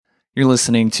You're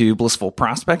listening to Blissful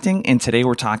Prospecting, and today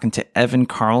we're talking to Evan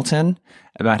Carlton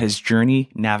about his journey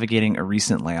navigating a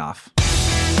recent layoff.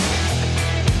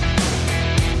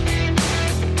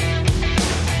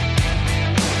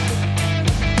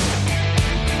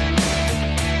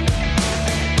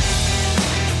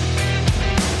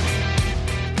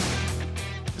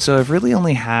 So I've really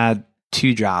only had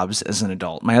two jobs as an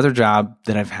adult. My other job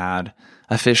that I've had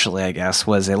officially, I guess,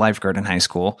 was a lifeguard in high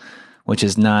school, which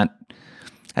is not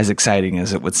as exciting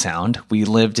as it would sound. I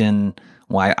lived in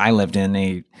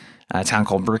a town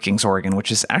called Brookings, Oregon, which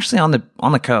is actually on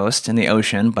the coast in the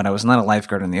ocean, but I was not a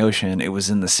lifeguard in the ocean. It was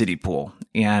in the city pool,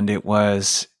 and it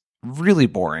was really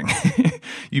boring.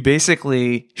 You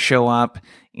basically show up,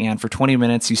 and for 20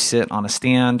 minutes you sit on a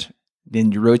stand,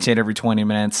 then you rotate every 20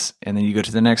 minutes, and then you go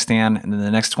to the next stand, and then the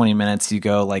next 20 minutes you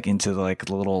go into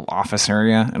the little office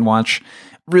area and watch.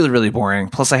 Really, really boring.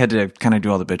 Plus, I had to kind of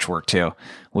do all the bitch work too,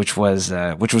 which was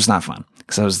not fun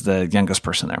because I was the youngest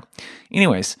person there.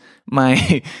 Anyways,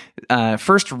 my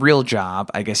first real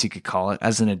job, I guess you could call it,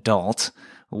 as an adult,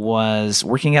 was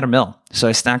working at a mill. So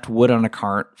I stacked wood on a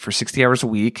cart for 60 hours a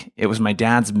week. It was my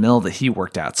dad's mill that he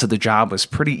worked at, so the job was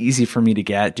pretty easy for me to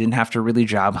get. Didn't have to really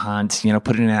job hunt,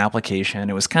 put in an application.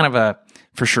 It was kind of a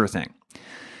for sure thing.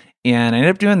 And I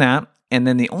ended up doing that. And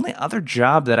then the only other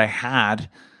job that I had,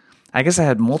 I guess I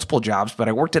had multiple jobs, but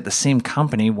I worked at the same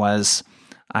company, was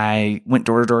I went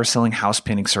door to door selling house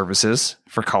painting services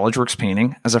for College Works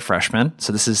Painting as a freshman.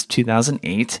 So this is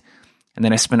 2008. And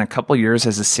then I spent a couple years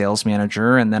as a sales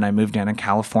manager, and then I moved down in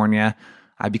California.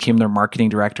 I became their marketing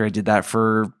director. I did that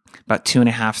for about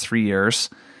 2.5, 3 years.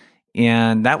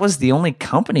 And that was the only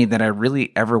company that I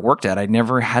really ever worked at. I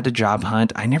never had to job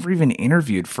hunt. I never even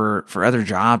interviewed for other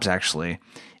jobs, actually,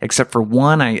 except for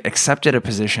one. I accepted a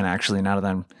position, actually, now that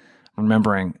I'm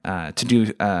remembering, to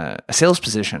do a sales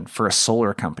position for a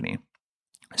solar company.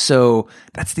 So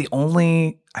I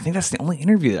think that's the only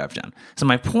interview that I've done. So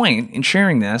my point in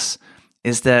sharing this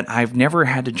is that I've never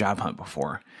had to job hunt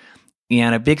before.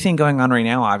 And a big thing going on right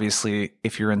now, obviously,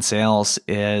 if you're in sales,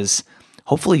 is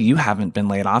hopefully you haven't been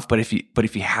laid off, but if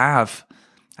you have,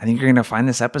 I think you're going to find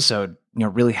this episode,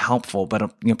 really helpful.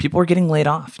 But people are getting laid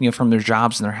off, from their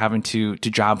jobs, and they're having to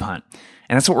job hunt.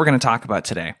 And that's what we're going to talk about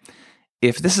today.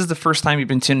 If this is the first time you've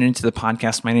been tuning into the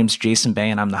podcast, my name is Jason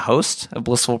Bay, and I'm the host of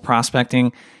Blissful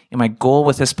Prospecting. And my goal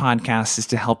with this podcast is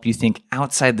to help you think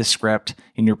outside the script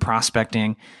in your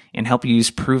prospecting and help you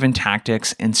use proven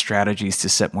tactics and strategies to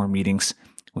set more meetings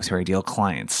with your ideal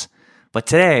clients. But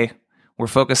today, we're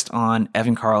focused on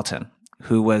Evan Carlton,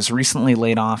 who was recently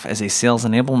laid off as a sales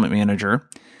enablement manager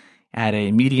at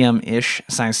a medium-ish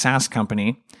size SaaS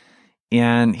company.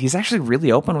 And he's actually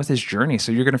really open with his journey.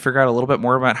 So you're going to figure out a little bit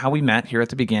more about how we met here at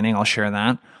the beginning. I'll share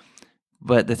that.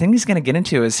 But the thing he's going to get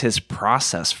into is his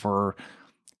process for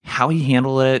how he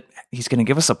handled it. He's going to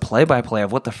give us a play-by-play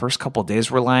of what the first couple of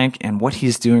days were like and what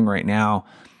he's doing right now,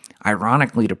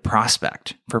 ironically, to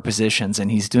prospect for positions. And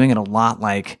he's doing it a lot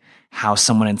like how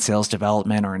someone in sales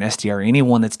development or an SDR,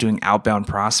 anyone that's doing outbound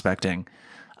prospecting,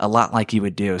 a lot like you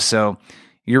would do. So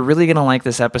you're really going to like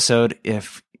this episode.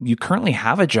 If you currently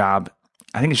have a job,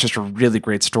 I think it's just a really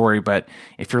great story. But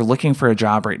if you're looking for a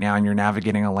job right now and you're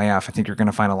navigating a layoff, I think you're going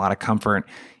to find a lot of comfort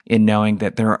in knowing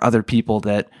that there are other people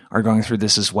that are going through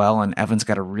this as well. And Evan's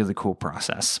got a really cool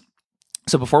process.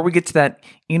 So before we get to that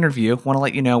interview, I want to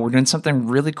let you know we're doing something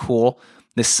really cool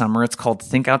this summer. It's called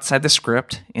Think Outside the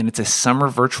Script, and it's a summer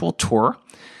virtual tour.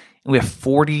 And we have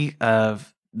 40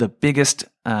 of the biggest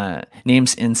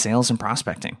names in sales and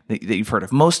prospecting that you've heard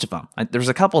of. Most of them. There's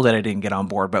a couple that I didn't get on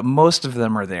board, but most of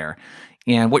them are there.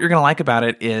 And what you're going to like about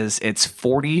it is it's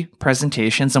 40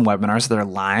 presentations and webinars that are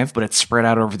live, but it's spread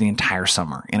out over the entire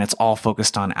summer. And it's all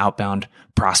focused on outbound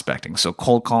prospecting. So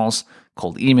cold calls,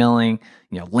 cold emailing,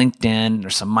 LinkedIn,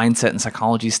 there's some mindset and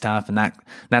psychology stuff and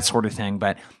that sort of thing.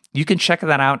 But you can check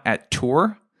that out at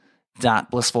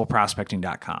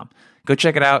tour.blissfulprospecting.com. Go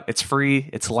check it out. It's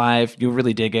free. It's live. You'll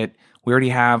really dig it. We already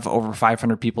have over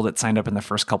 500 people that signed up in the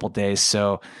first couple of days.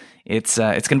 So it's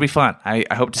going to be fun. I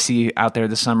hope to see you out there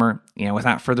this summer. And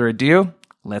without further ado,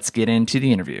 let's get into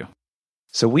the interview.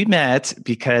 So we met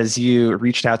because you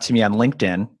reached out to me on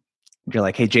LinkedIn. You're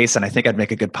like, hey, Jason, I think I'd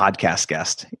make a good podcast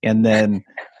guest. And then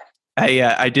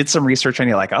I did some research on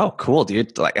you, like, oh, cool,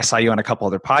 dude. Like, I saw you on a couple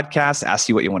other podcasts, asked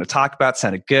you what you want to talk about.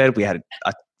 Sounded good. We had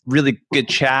a really good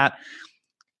chat.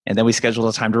 And then we scheduled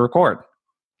a time to record.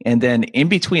 And then in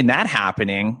between that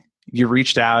happening, you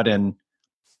reached out and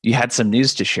you had some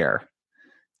news to share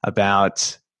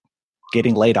about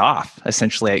getting laid off,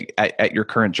 essentially, at your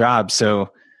current job.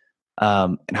 So,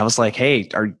 and I was like, hey,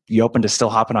 are you open to still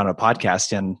hopping on a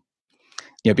podcast? And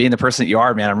being the person that you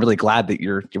are, man, I'm really glad that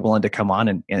you're willing to come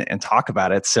on and talk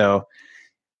about it. So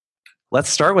let's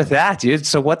start with that, dude.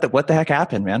 So what the heck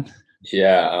happened, man?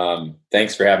 Yeah.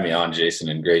 Thanks for having me on, Jason,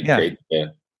 and Yeah. great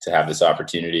to have this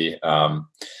opportunity.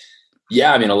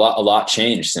 Yeah, I mean, a lot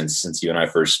changed since you and I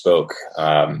first spoke.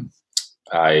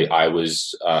 I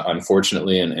was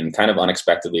unfortunately and kind of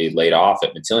unexpectedly laid off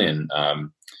at Matillion,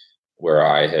 where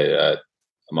I had,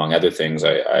 among other things,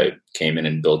 I came in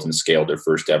and built and scaled their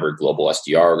first ever global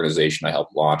SDR organization. I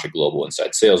helped launch a global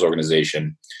inside sales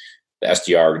organization. The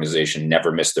SDR organization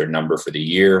never missed their number for the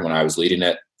year when I was leading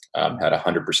it. Had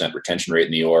 100% retention rate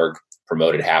in the org,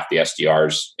 promoted half the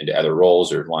SDRs into other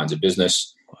roles or lines of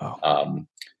business. Wow.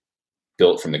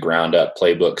 Built from the ground up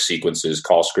playbook sequences,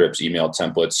 call scripts, email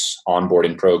templates,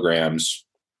 onboarding programs.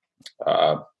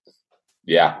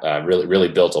 Really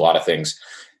built a lot of things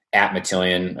at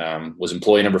Matillion. Was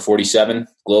employee number 47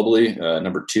 globally,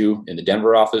 number 2 in the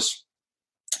Denver office.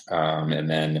 And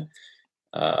then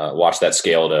watched that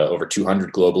scale to over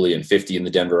 200 globally and 50 in the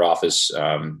Denver office.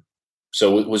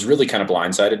 So it was really kind of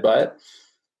blindsided by it.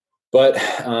 But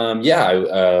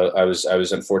I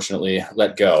was unfortunately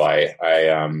let go.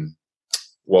 I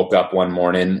woke up one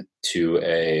morning to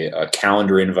a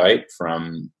calendar invite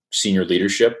from senior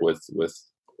leadership with a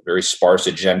very sparse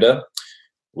agenda,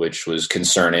 which was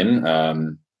concerning.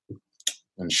 And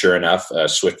sure enough,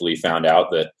 swiftly found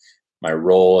out that my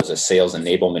role as a sales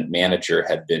enablement manager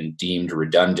had been deemed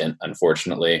redundant,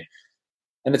 unfortunately.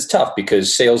 And it's tough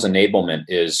because sales enablement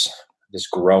is this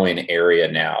growing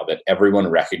area now that everyone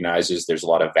recognizes there's a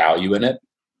lot of value in it.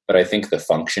 But I think the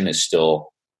function is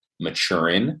still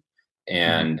maturing.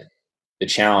 And the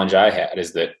challenge I had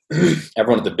is that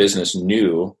everyone at the business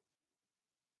knew,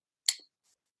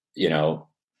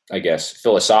 I guess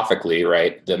philosophically,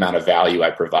 right, the amount of value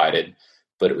I provided,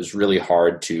 but it was really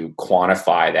hard to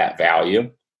quantify that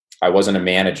value. I wasn't a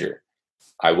manager.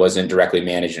 I wasn't directly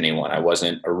managing anyone. I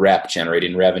wasn't a rep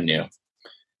generating revenue.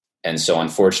 And so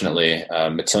unfortunately,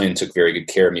 Matillion took very good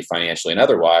care of me financially and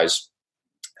otherwise.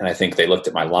 And I think they looked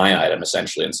at my line item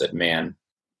essentially and said, man,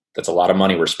 that's a lot of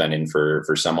money we're spending for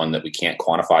someone that we can't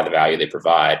quantify the value they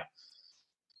provide.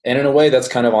 And in a way, that's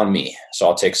kind of on me. So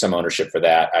I'll take some ownership for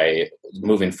that.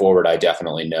 Moving forward, I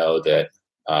definitely know that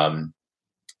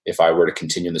if I were to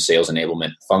continue in the sales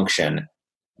enablement function, I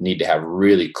need to have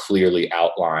really clearly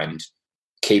outlined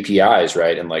KPIs,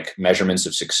 right? And like measurements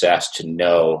of success to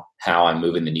know how I'm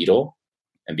moving the needle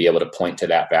and be able to point to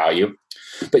that value.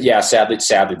 But yeah, sadly,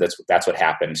 that's what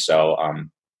happened. So,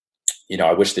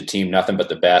 I wish the team nothing but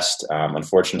the best.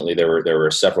 Unfortunately, there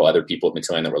were several other people at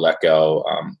Matillion that were let go.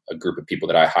 A group of people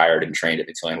that I hired and trained at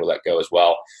Matillion were let go as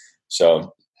well.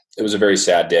 So it was a very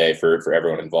sad day for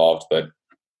everyone involved, but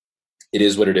it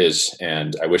is what it is.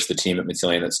 And I wish the team at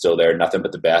Matillion that's still there nothing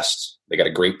but the best. They got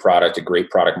a great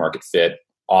product market fit,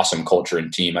 awesome culture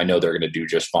and team. I know they're going to do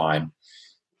just fine.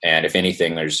 And if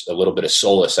anything, there's a little bit of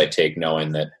solace I take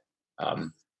knowing that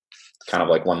kind of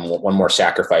like one more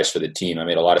sacrifice for the team. I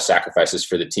made a lot of sacrifices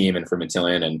for the team and for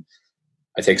Matillion, and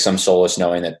I take some solace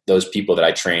knowing that those people that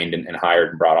I trained and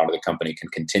hired and brought onto the company can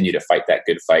continue to fight that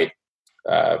good fight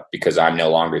because I'm no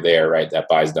longer there, right? That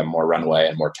buys them more runway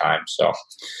and more time. So,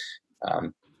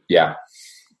 yeah.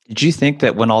 Did you think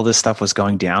that when all this stuff was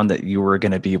going down that you were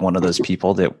going to be one of those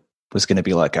people that was going to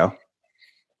be let go?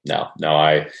 No,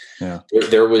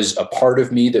 there was a part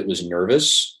of me that was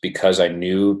nervous because I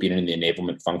knew being in the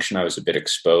enablement function, I was a bit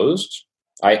exposed.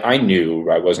 I knew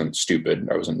I wasn't stupid.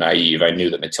 I wasn't naive. I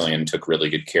knew that Matillion took really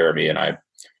good care of me. And I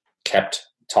kept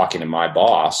talking to my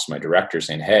boss, my director,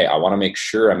 saying, hey, I want to make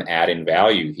sure I'm adding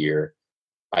value here.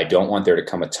 I don't want there to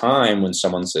come a time when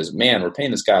someone says, man, we're paying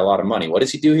this guy a lot of money. What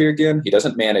does he do here again? He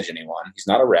doesn't manage anyone. He's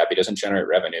not a rep. He doesn't generate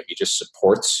revenue. He just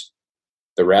supports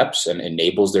the reps and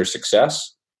enables their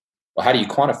success. Well, how do you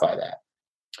quantify that?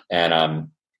 And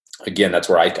again, that's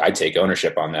where I take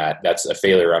ownership on that. That's a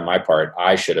failure on my part.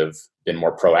 I should have been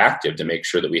more proactive to make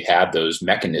sure that we had those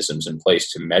mechanisms in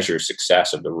place to measure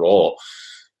success of the role.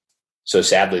 So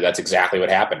sadly, that's exactly what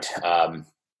happened.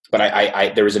 But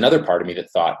I there was another part of me that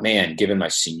thought, man, given my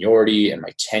seniority and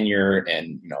my tenure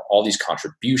and all these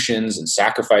contributions and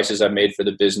sacrifices I've made for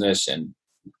the business and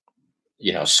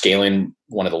scaling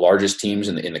one of the largest teams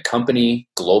in the company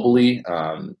globally,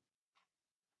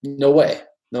 no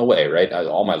way, right?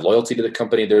 All my loyalty to the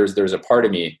company, there's a part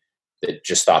of me that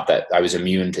just thought that I was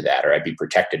immune to that or I'd be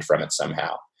protected from it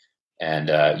somehow. And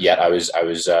yet I was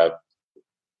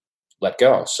let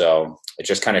go. So it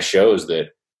just kind of shows that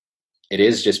it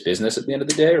is just business at the end of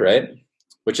the day, right?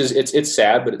 Which is, it's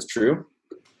sad, but it's true.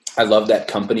 I love that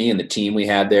company and the team we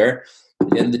had there. At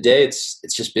the end of the day, it's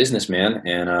just business, man.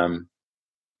 And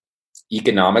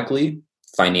economically,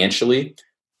 financially,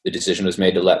 the decision was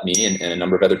made to let me and a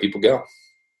number of other people go.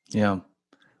 Yeah.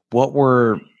 What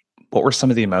were some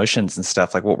of the emotions and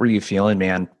stuff? Like, what were you feeling,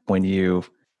 man, when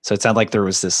so it sounded like there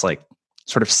was this like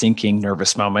sort of sinking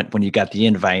nervous moment when you got the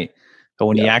invite, but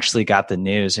when you actually got the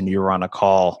news and you were on a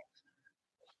call,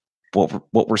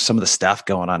 what were some of the stuff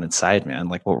going on inside, man?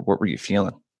 Like, what were you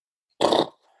feeling?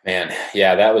 Man,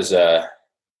 yeah, that was,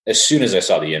 as soon as I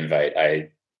saw the invite, I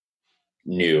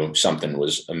knew something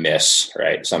was amiss,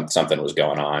 right? Something was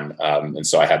going on. And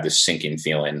so I had this sinking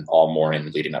feeling all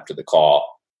morning leading up to the call.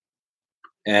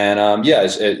 And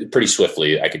pretty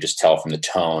swiftly, I could just tell from the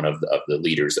tone of the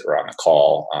leaders that were on the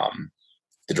call,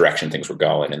 the direction things were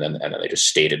going. And then they just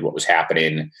stated what was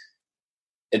happening.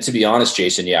 And to be honest,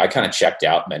 Jason, I kind of checked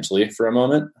out mentally for a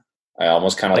moment. I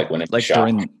almost kind of went into shock.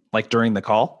 During the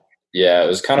call? Yeah, it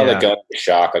was kind of like going into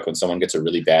shock, like when someone gets a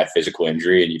really bad physical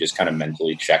injury and you just kind of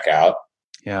mentally check out.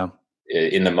 Yeah.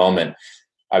 In the moment,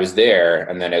 I was there,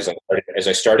 and then as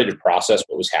I started to process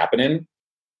what was happening,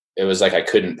 it was like I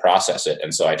couldn't process it,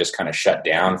 and so I just kind of shut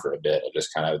down for a bit.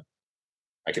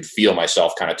 I could feel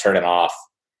myself kind of turning off.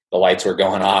 The lights were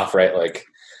going off, right? Like,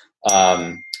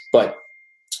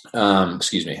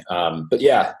 excuse me. But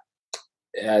yeah,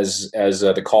 as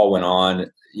the call went on,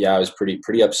 I was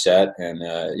pretty upset, and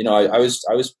I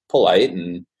was polite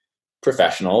and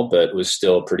professional, but was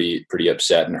still pretty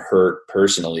upset and hurt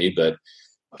personally. But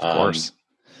of course,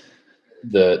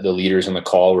 the leaders on the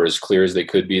call were as clear as they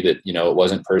could be that it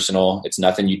wasn't personal. It's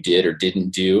nothing you did or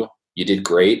didn't do. You did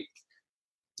great.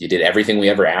 You did everything we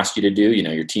ever asked you to do.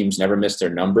 Your team's never missed their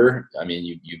number. I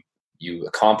mean, you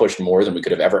accomplished more than we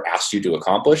could have ever asked you to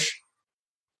accomplish.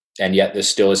 And yet this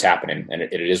still is happening, and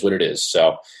it is what it is.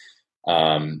 So,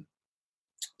 I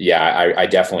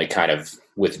definitely kind of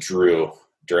withdrew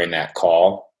during that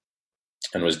call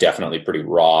and was definitely pretty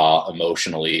raw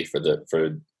emotionally for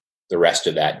the rest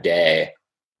of that day.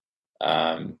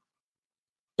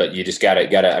 But you just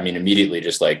gotta, I mean, immediately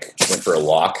just like went for a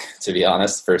walk, to be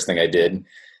honest. First thing I did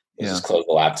was just close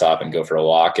the laptop and go for a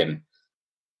walk and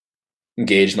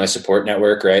engage my support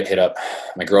network, right? Hit up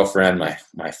my girlfriend,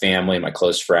 my family, my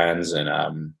close friends.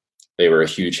 And, they were a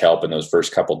huge help in those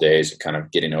first couple of days of kind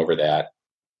of getting over that.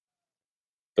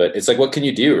 But it's like, what can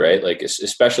you do, right? Like,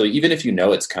 especially even if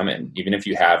it's coming, even if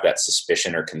you have that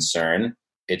suspicion or concern,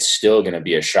 it's still going to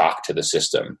be a shock to the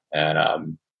system. And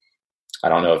I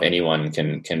don't know if anyone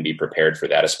can be prepared for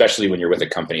that, especially when you're with a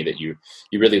company that you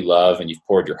really love and you've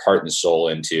poured your heart and soul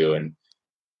into, and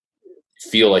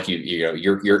feel like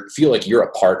feel like you're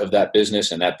a part of that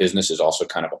business, and that business is also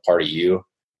kind of a part of you.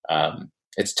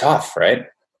 It's tough, right?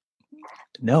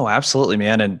 No, absolutely,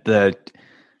 man. And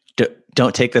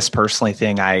don't take this personally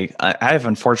thing. I've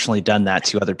unfortunately done that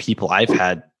to other people I've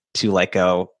had to let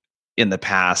go in the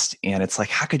past. And it's like,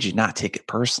 how could you not take it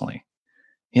personally?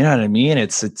 You know what I mean?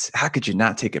 It's how could you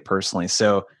not take it personally?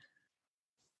 So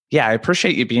yeah, I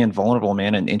appreciate you being vulnerable,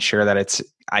 man, and share that.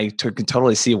 I can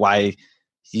totally see why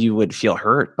you would feel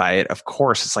hurt by it. Of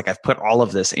course, it's like, I've put all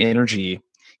of this energy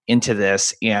into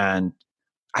this, and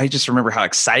I just remember how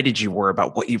excited you were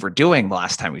about what you were doing the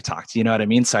last time we talked. You know what I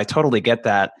mean? So I totally get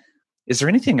that. Is there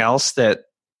anything else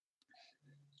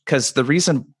because the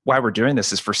reason why we're doing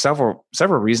this is for several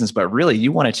reasons, but really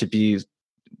you want it to be,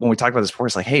 when we talk about this before,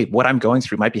 it's like, hey, what I'm going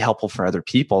through might be helpful for other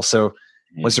people. So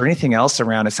was there anything else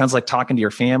around? It sounds like talking to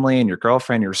your family and your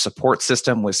girlfriend, your support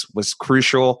system was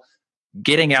crucial.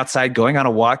 Getting outside, going on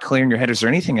a walk, clearing your head. Is there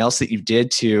anything else that you did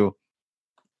to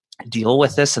deal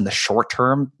with this in the short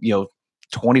term,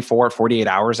 24, 48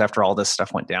 hours after all this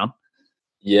stuff went down?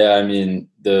 Yeah. I mean,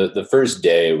 the first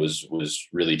day was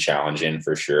really challenging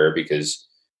for sure, because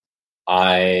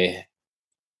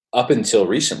up until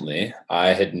recently, I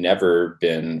had never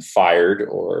been fired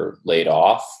or laid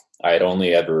off. I had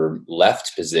only ever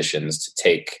left positions to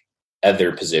take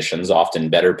other positions, often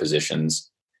better positions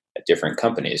at different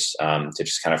companies, to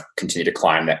just kind of continue to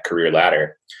climb that career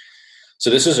ladder. So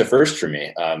this was a first for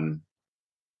me.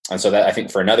 And so that, I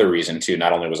think, for another reason too,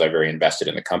 not only was I very invested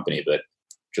in the company, but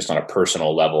just on a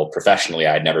personal level, professionally,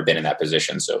 I had never been in that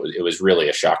position. So it was really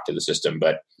a shock to the system.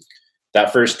 But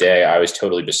that first day, I was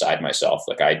totally beside myself.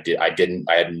 Like I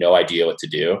had no idea what to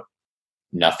do.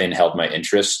 Nothing held my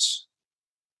interest.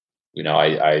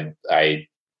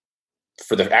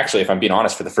 Actually, if I'm being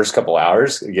honest, for the first couple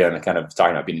hours, again, kind of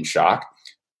talking about being in shock,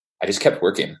 I just kept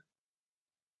working.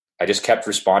 I just kept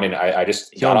responding.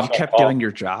 You kept doing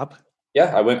your job?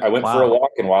 Yeah, I went wow. for a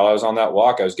walk, and while I was on that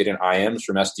walk, I was getting IMs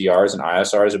from SDRs and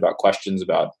ISRs about questions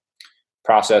about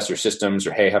process or systems,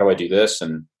 or hey, how do I do this?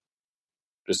 And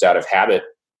just out of habit,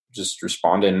 just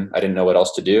responding. I didn't know what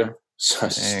else to do, so I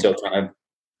was still kind of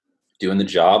doing the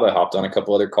job. I hopped on a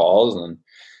couple other calls and,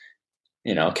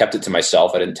 kept it to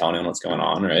myself. I didn't tell anyone what's going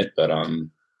on. Right. But,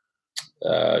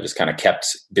 just kind of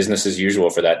kept business as usual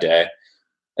for that day.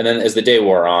 And then as the day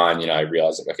wore on, I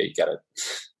realized like, okay,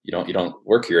 you don't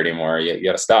work here anymore. You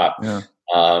got to stop. Yeah.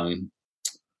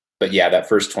 But yeah, that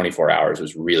first 24 hours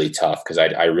was really tough because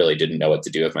I really didn't know what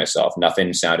to do with myself.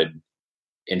 Nothing sounded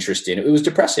interesting. It was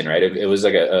depressing, right? It was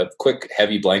like a quick,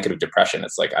 heavy blanket of depression.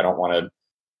 It's like, I don't want to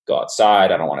go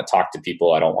outside. I don't want to talk to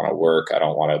people. I don't want to work. I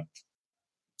don't want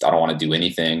to do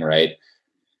anything. Right.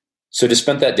 So just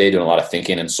spent that day doing a lot of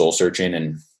thinking and soul searching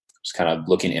and just kind of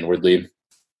looking inwardly.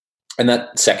 And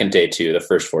that second day too, the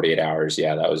first 48 hours.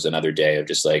 Yeah, that was another day of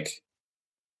just like,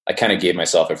 I kind of gave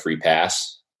myself a free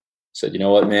pass. Said, you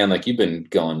know what, man, like you've been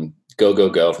going go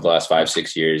for the last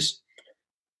 5-6 years.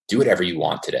 Do whatever you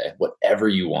want today, whatever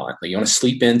you want. Like you want to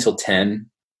sleep in till 10,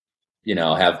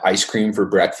 have ice cream for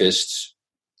breakfast,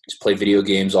 just play video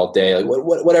games all day. Like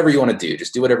whatever you want to do,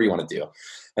 just do whatever you want to do.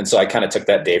 And so I kind of took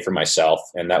that day for myself.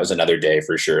 And that was another day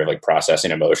for sure, like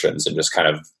processing emotions and just kind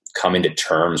of coming to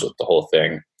terms with the whole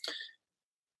thing.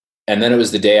 And then it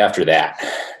was the day after that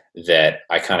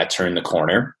I kind of turned the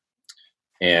corner,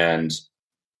 and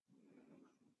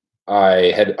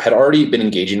I had already been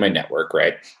engaging my network.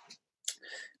 Right.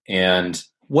 And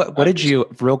what did you,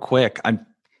 real quick,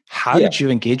 how did you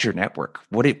engage your network?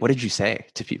 What did you say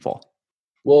to people?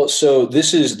 Well, so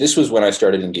this was when I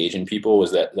started engaging people,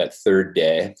 was that third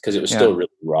day, because it was still really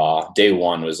raw. Day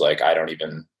one was like, I don't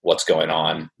even, what's going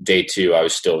on. Day two, I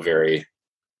was still very,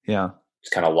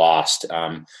 kind of lost.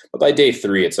 But by day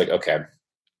three, it's like, okay,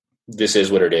 this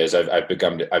is what it is. I've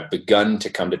begun to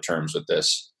come to terms with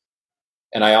this.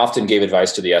 And I often gave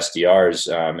advice to the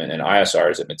SDRs and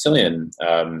ISRs at Matillion.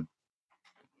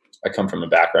 I come from a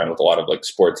background with a lot of like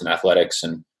sports and athletics,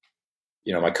 and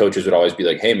my coaches would always be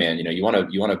like, "Hey, man, you want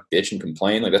to bitch and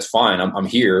complain? Like that's fine. I'm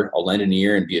here. I'll lend an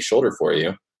ear and be a shoulder for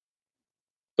you.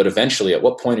 But eventually, at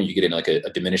what point are you getting like a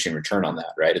diminishing return on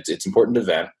that? Right? It's important to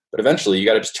vent, but eventually you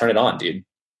got to just turn it on, dude.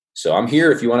 So I'm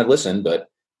here if you want to listen, but."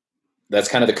 That's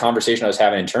kind of the conversation I was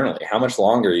having internally. How much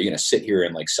longer are you going to sit here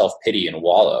and like self-pity and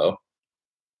wallow?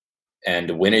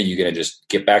 And when are you going to just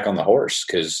get back on the horse?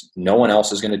 Because no one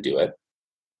else is going to do it.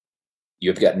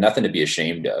 You've got nothing to be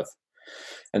ashamed of.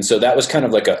 And so that was kind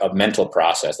of like a mental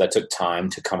process that took time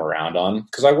to come around on,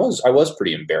 because I was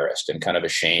pretty embarrassed and kind of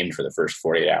ashamed for the first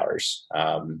 48 hours.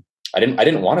 I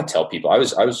didn't want to tell people. I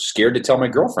was scared to tell my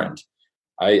girlfriend.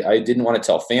 I didn't want to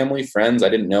tell family, friends. I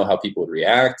didn't know how people would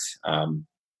react.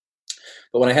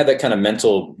 But when I had that kind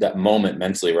of that moment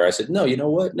mentally where I said, no, you know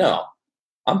what? No,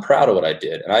 I'm proud of what I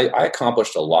did. And I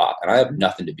accomplished a lot, and I have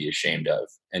nothing to be ashamed of.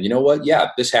 And you know what?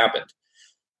 Yeah, this happened.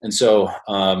 And so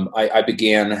I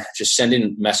began just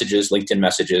sending messages, LinkedIn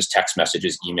messages, text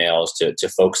messages, emails to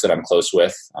folks that I'm close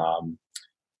with.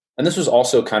 And this was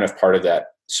also kind of part of that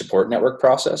support network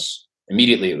process.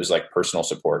 Immediately, it was like personal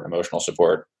support, emotional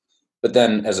support. But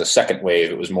then as a second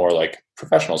wave, it was more like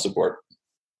professional support.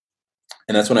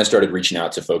 And that's when I started reaching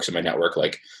out to folks in my network,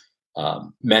 like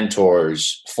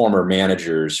mentors, former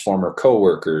managers, former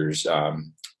coworkers,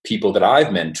 people that I've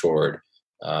mentored,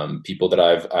 people that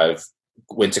I've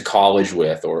went to college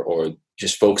with, or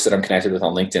just folks that I'm connected with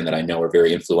on LinkedIn that I know are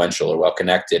very influential or well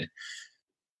connected.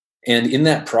 And in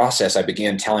that process, I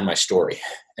began telling my story.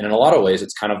 And in a lot of ways,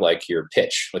 it's kind of like your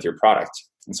pitch with your product.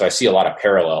 And so I see a lot of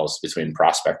parallels between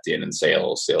prospecting and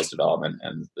sales development,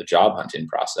 and the job hunting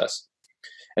process.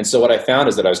 And so what I found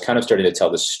is that I was kind of starting to tell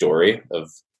this story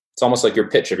of, it's almost like your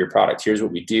pitch of your product. Here's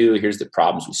what we do. Here's the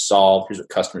problems we solve. Here's what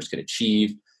customers can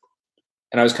achieve.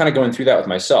 And I was kind of going through that with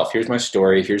myself. Here's my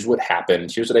story. Here's what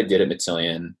happened. Here's what I did at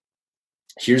Matillion.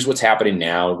 Here's what's happening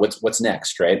now. What's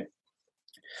next, right?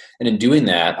 And in doing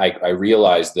that, I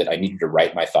realized that I needed to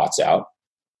write my thoughts out.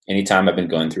 Anytime I've been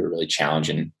going through a really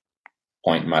challenging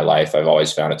point in my life, I've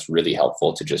always found it's really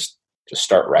helpful to just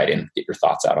start writing, get your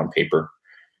thoughts out on paper.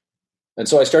 And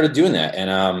so I started doing that,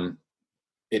 and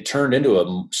it turned into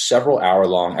a several hour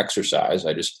long exercise.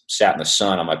 I just sat in the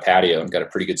sun on my patio and got a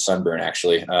pretty good sunburn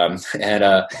actually.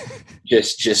 And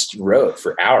just wrote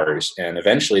for hours. And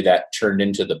eventually that turned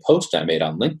into the post I made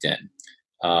on LinkedIn,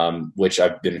 which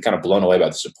I've been kind of blown away by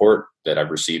the support that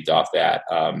I've received off that.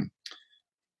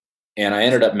 And I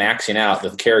ended up maxing out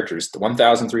the characters, the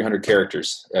 1,300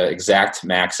 characters, exact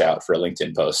max out for a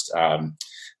LinkedIn post.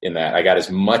 In that I got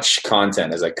as much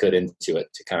content as I could into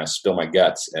it to kind of spill my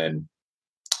guts. And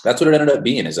that's what it ended up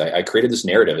being, is I created this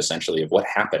narrative essentially of what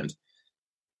happened,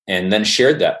 and then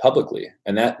shared that publicly.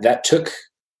 And that took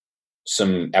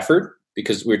some effort,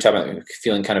 because we were talking about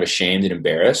feeling kind of ashamed and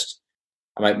embarrassed.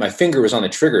 My finger was on the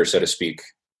trigger, so to speak,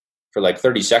 for like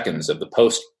 30 seconds of the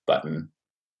post button.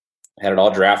 had it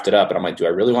all drafted up, and I'm like, do I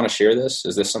really want to share this?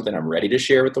 Is this something I'm ready to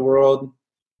share with the world?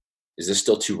 Is this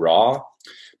still too raw?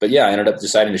 But yeah, I ended up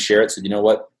deciding to share it. Said, you know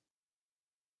what?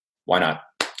 Why not?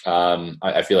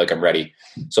 I feel like I'm ready.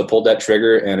 So pulled that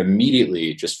trigger and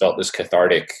immediately just felt this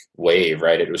cathartic wave,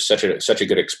 right? It was such a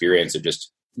good experience of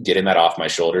just getting that off my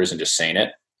shoulders and just saying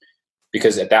it.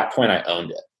 Because at that point I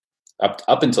owned it.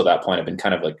 Up until that point, I've been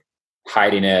kind of like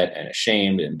hiding it and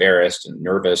ashamed, and embarrassed and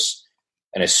nervous.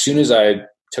 And as soon as I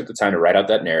took the time to write out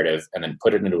that narrative and then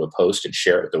put it into a post and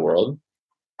share it with the world,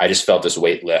 I just felt this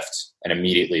weight lift and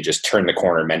immediately just turned the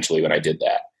corner mentally when I did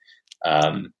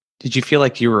that. Did you feel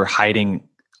like you were hiding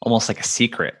almost like a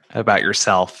secret about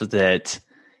yourself, that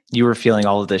you were feeling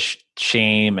all of this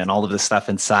shame and all of this stuff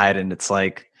inside? And it's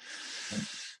like,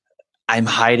 I'm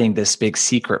hiding this big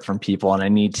secret from people and I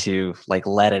need to like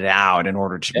let it out in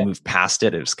order to move past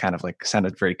it. It was kind of like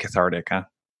sounded very cathartic, huh?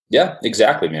 Yeah,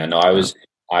 exactly, man. No, I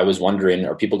was wondering,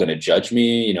 are people going to judge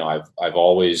me? You know, I've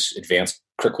always advanced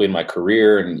quickly in my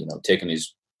career and, you know, taken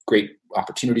these great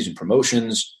opportunities and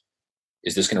promotions.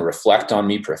 Is this going to reflect on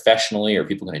me professionally? Are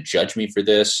people going to judge me for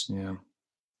this? Yeah.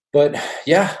 But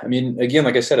yeah, I mean, again,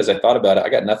 like I said, as I thought about it, I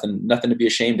got nothing to be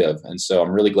ashamed of. And so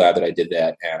I'm really glad that I did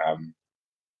that. And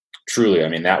truly, I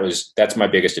mean, that's my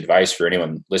biggest advice for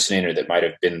anyone listening or that might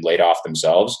have been laid off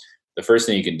themselves. The first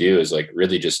thing you can do is like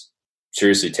really just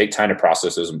seriously take time to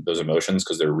process those emotions,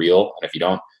 because they're real. And if you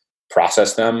don't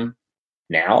process them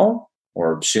now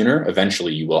or sooner,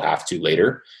 eventually you will have to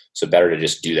later. So better to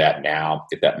just do that now,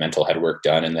 get that mental head work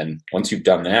done. And then once you've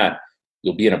done that,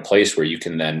 you'll be in a place where you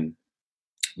can then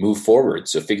move forward.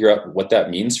 So figure out what that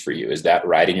means for you. Is that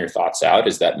writing your thoughts out?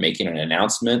 Is that making an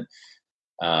announcement?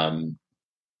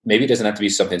 Maybe it doesn't have to be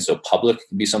something so public. It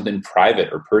can be something private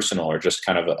or personal, or just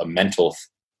kind of a mental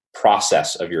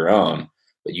process of your own.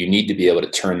 But you need to be able to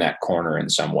turn that corner in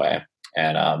some way.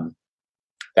 And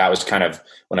that was kind of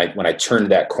when I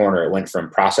turned that corner. It went from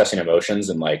processing emotions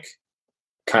and like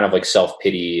kind of like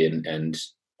self-pity and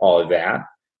all of that.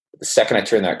 But the second I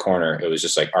turned that corner, it was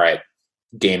just like, all right,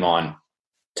 game on.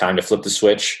 Time to flip the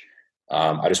switch.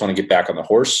 I just want to get back on the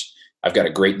horse. I've got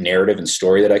a great narrative and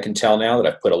story that I can tell now that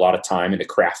I've put a lot of time into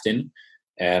crafting,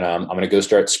 and I'm going to go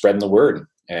start spreading the word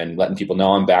and letting people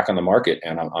know I'm back on the market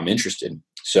and I'm interested.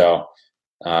 So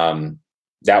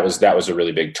that was a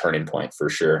really big turning point for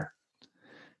sure.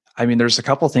 I mean, there's a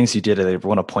couple of things you did that I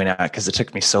want to point out, because it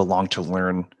took me so long to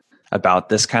learn about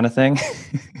this kind of thing.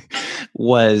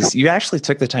 Was you actually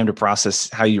took the time to process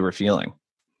how you were feeling.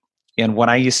 And what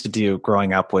I used to do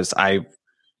growing up was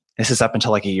this is up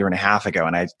until like a year and a half ago,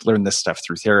 and I learned this stuff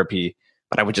through therapy,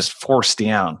 but I would just force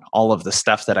down all of the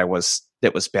stuff that was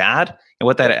bad. And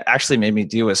what that actually made me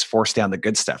do is force down the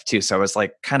good stuff too. So I was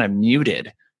like kind of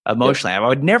muted emotionally. Yep. I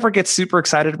would never get super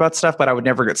excited about stuff, but I would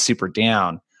never get super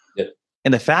down. Yep.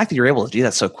 And the fact that you're able to do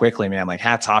that so quickly, man, like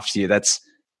hats off to you. That's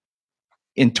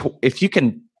if you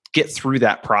can get through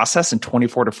that process in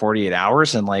 24 to 48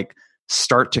 hours and like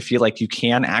start to feel like you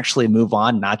can actually move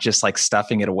on, not just like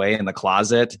stuffing it away in the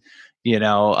closet,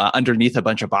 underneath a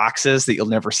bunch of boxes that you'll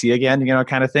never see again,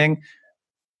 kind of thing.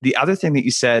 The other thing that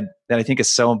you said that I think is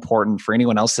so important for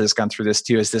anyone else that has gone through this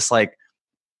too, is this like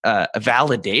a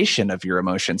validation of your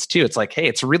emotions too. It's like, hey,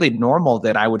 it's really normal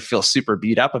that I would feel super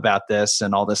beat up about this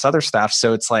and all this other stuff.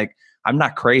 So it's like, I'm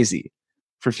not crazy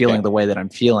for feeling the way that I'm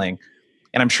feeling.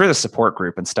 And I'm sure the support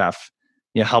group and stuff,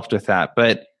 helped with that.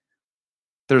 But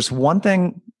there's one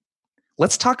thing,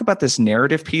 let's talk about this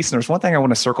narrative piece. And there's one thing I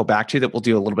want to circle back to that we'll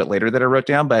do a little bit later that I wrote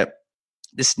down. But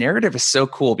this narrative is so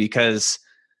cool because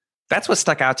that's what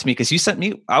stuck out to me. Because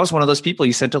I was one of those people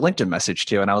you sent a LinkedIn message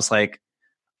to. And I was like,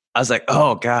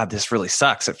 oh God, this really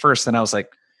sucks at first. And I was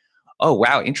like, oh,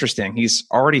 wow, interesting. He's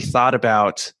already thought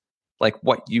about like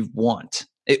what you want.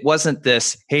 It wasn't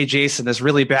this, hey, Jason, this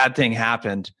really bad thing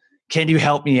happened. Can you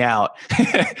help me out?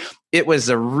 It was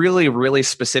a really, really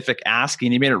specific ask,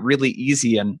 and you made it really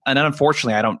easy. And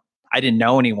unfortunately, I didn't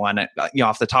know anyone,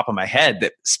 off the top of my head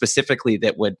that specifically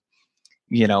that would,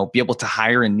 be able to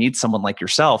hire and need someone like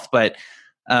yourself. But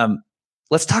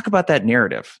let's talk about that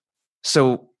narrative.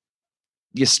 So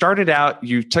you started out,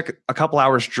 you took a couple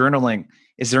hours journaling.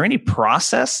 Is there any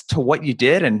process to what you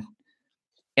did? And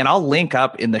I'll link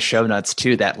up in the show notes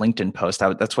to that LinkedIn post.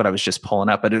 That's what I was just pulling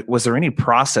up. But was there any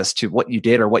process to what you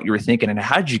did or what you were thinking? And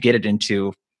how did you get it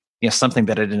into, something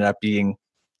that ended up being,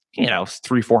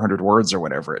 300-400 words or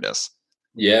whatever it is?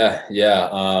 Yeah.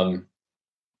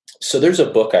 So there's a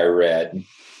book I read.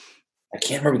 I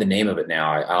can't remember the name of it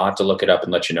now. I'll have to look it up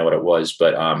and let you know what it was.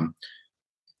 But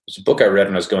it's a book I read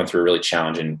when I was going through a really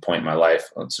challenging point in my life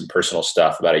on some personal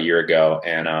stuff about a year ago.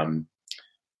 And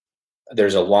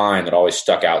there's a line that always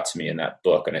stuck out to me in that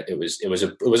book. And it was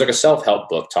like a self-help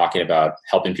book talking about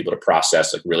helping people to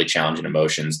process like really challenging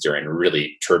emotions during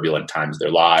really turbulent times of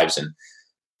their lives. And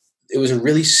it was a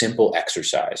really simple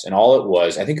exercise. And all it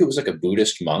was, I think it was like a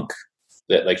Buddhist monk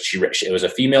that like it was a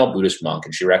female Buddhist monk,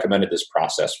 and she recommended this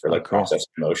process for like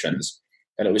processing emotions.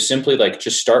 And it was simply like,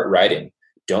 just start writing.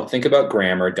 Don't think about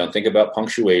grammar. Don't think about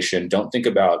punctuation. Don't think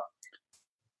about,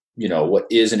 what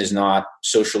is and is not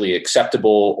socially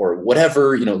acceptable or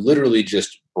whatever, literally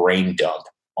just brain dump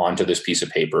onto this piece of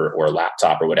paper or a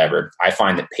laptop or whatever. I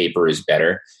find that paper is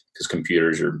better because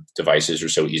computers or devices are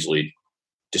so easily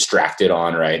distracted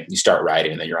on, right? You start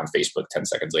writing and then you're on Facebook 10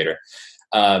 seconds later.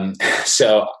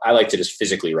 So I like to just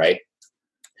physically write.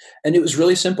 And it was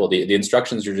really simple. The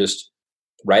instructions are just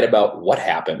write about what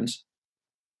happened,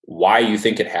 why you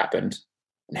think it happened,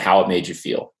 and how it made you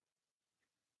feel.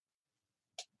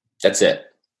 That's it.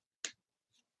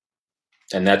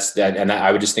 And that's that. And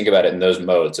I would just think about it in those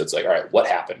modes. It's like, all right, what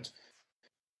happened?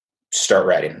 Start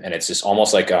writing. And it's just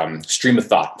almost like stream of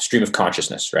thought, stream of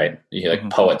consciousness, right? You hear like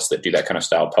poets that do that kind of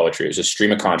style of poetry. It's just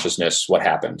stream of consciousness. What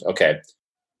happened? Okay.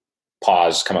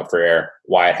 Pause, come up for air.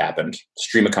 Why it happened.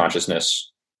 Stream of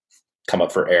consciousness, come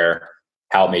up for air.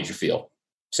 How it made you feel.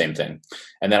 Same thing.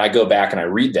 And then I go back and I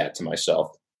read that to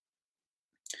myself.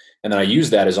 And then I use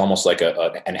that as almost like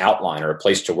an outline or a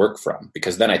place to work from,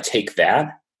 because then I take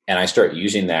that and I start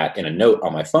using that in a note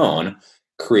on my phone,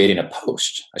 creating a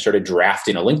post. I started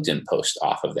drafting a LinkedIn post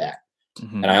off of that.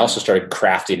 And I also started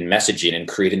crafting messaging and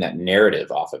creating that narrative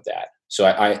off of that. So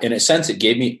I, in a sense, it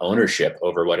gave me ownership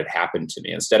over what had happened to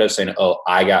me, instead of saying, oh,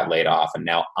 I got laid off and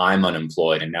now I'm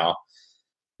unemployed and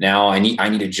now I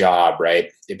need a job,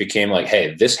 right? It became like,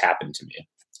 hey, this happened to me.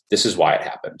 This is why it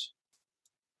happened.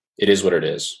 It is what it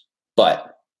is.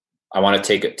 But I want to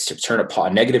take it to turn a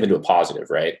negative into a positive,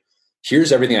 right?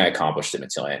 Here's everything I accomplished in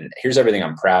Matillion. Here's everything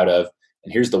I'm proud of.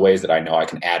 And here's the ways that I know I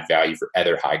can add value for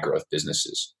other high growth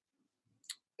businesses.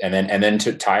 And then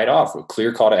to tie it off with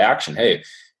clear call to action. Hey,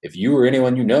 if you or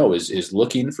anyone is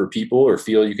looking for people or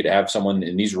feel you could have someone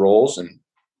in these roles, and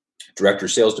director,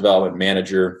 sales development,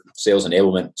 manager, sales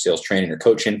enablement, sales training, or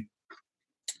coaching,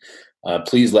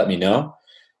 please let me know.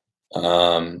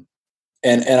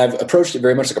 And I've approached it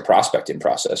very much like a prospecting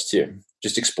process too,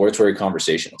 just exploratory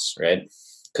conversations, right?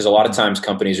 Because a lot of times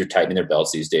companies are tightening their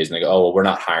belts these days and they go, oh, well, we're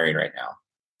not hiring right now.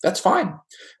 That's fine.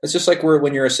 It's just like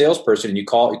when you're a salesperson and you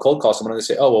cold call someone and they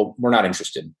say, oh, well, we're not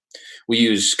interested. We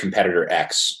use competitor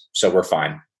X, so we're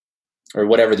fine. Or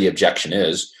whatever the objection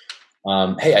is.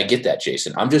 Hey, I get that,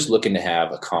 Jason. I'm just looking to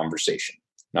have a conversation.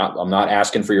 I'm not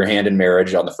asking for your hand in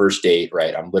marriage on the first date,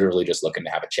 right? I'm literally just looking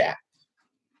to have a chat.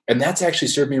 And that's actually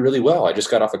served me really well. I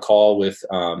just got off a call with,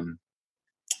 I'm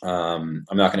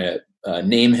not going to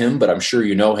name him, but I'm sure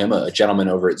you know him, a gentleman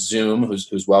over at Zoom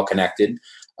who's well connected.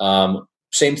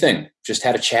 Same thing, just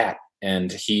had a chat,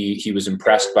 and he was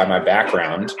impressed by my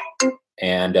background,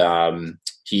 and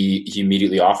he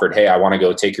immediately offered, hey, I want to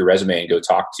go take your resume and go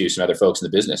talk to some other folks in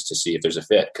the business to see if there's a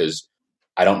fit, because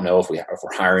I don't know if we're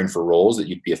hiring for roles that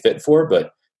you'd be a fit for,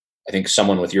 but I think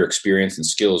someone with your experience and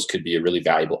skills could be a really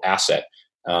valuable asset.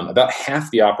 About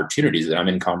half the opportunities that I'm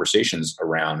in conversations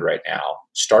around right now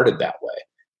started that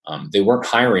way. They weren't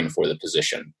hiring for the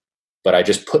position, but I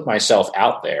just put myself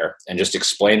out there and just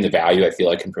explained the value I feel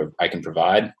I can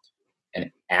provide, and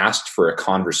asked for a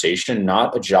conversation,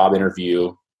 not a job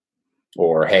interview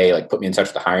or, hey, like put me in touch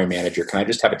with the hiring manager. Can I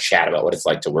just have a chat about what it's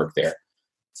like to work there?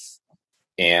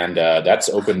 And that's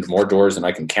opened more doors than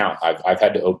I can count. I've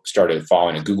had to started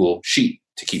following a Google sheet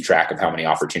to keep track of how many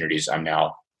opportunities I'm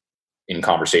now in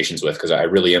conversations with, because I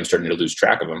really am starting to lose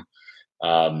track of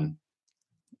them.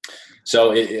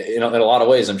 So in a lot of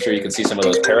ways, I'm sure you can see some of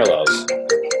those parallels.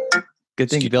 Good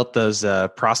thing you built those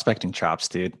prospecting chops,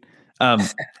 dude. Okay,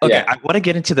 yeah. I want to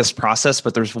get into this process,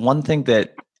 but there's one thing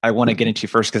that I want to get into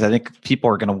first, because I think people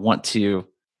are going to want to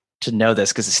know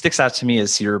this, because it sticks out to me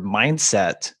as your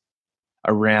mindset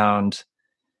around,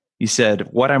 you said,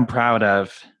 what I'm proud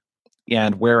of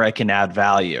and where I can add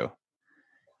value.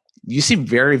 You seem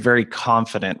very, very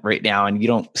confident right now, and you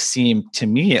don't seem, to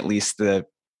me at least, the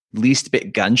least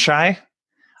bit gun shy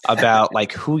about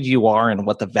like who you are and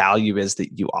what the value is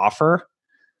that you offer.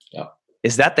 Yeah.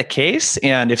 Is that the case?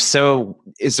 And if so,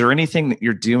 is there anything that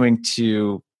you're doing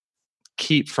to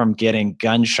keep from getting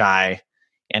gun shy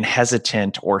and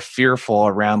hesitant or fearful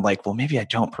around like, well, maybe I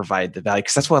don't provide the value?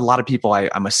 Because that's what a lot of people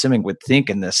I'm assuming would think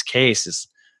in this case is,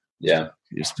 yeah,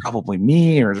 it's probably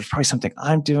me, or there's probably something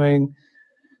I'm doing.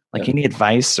 Like, any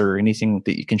advice or anything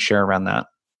that you can share around that?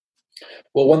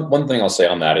 Well, one thing I'll say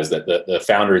on that is that the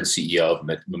founder and CEO of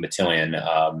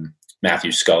Matillion,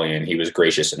 Matthew Scullion. He was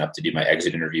gracious enough to do my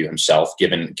exit interview himself,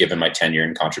 given my tenure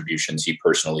and contributions. He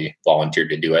personally volunteered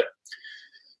to do it.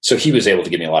 So he was able to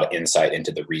give me a lot of insight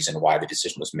into the reason why the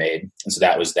decision was made. And so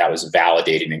that was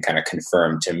validating and kind of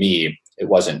confirmed to me it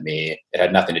wasn't me. It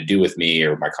had nothing to do with me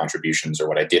or my contributions or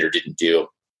what I did or didn't do.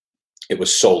 It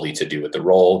was solely to do with the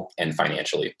role and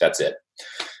financially. That's it.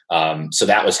 So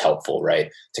that was helpful,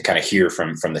 right? To kind of hear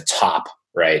from the top,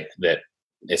 right? That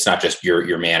it's not just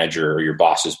your manager or your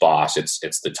boss's boss.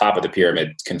 It's the top of the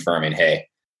pyramid confirming, hey,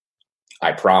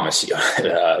 I promise you,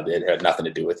 it had nothing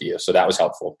to do with you. So that was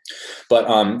helpful. But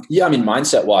yeah, I mean,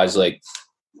 mindset wise, like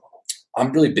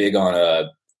I'm really big on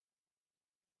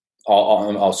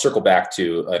I'll circle back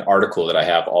to an article that I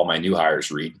have all my new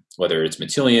hires read, whether it's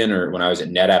Matillion or when I was at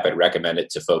NetApp, I'd recommend it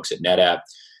to folks at NetApp.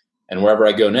 And wherever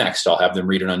I go next, I'll have them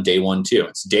read it on day one too.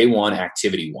 It's day one,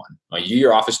 activity one. You do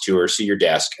your office tour, see your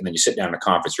desk, and then you sit down in a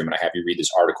conference room and I have you read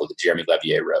this article that Jeremy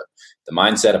Levier wrote, The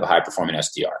Mindset of a High-Performing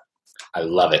SDR. I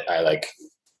love it.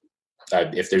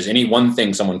 If there's any one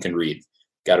thing someone can read,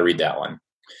 got to read that one.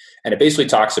 And it basically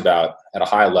talks about, at a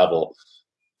high level,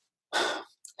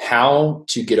 how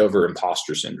to get over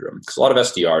imposter syndrome. Because a lot of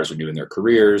SDRs are new in their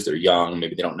careers. They're young.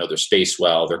 Maybe they don't know their space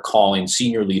well. They're calling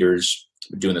senior leaders,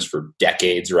 been doing this for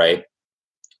decades, right?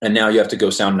 And now you have to go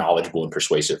sound knowledgeable and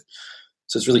persuasive.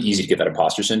 So it's really easy to get that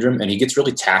imposter syndrome. And he gets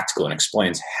really tactical and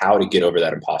explains how to get over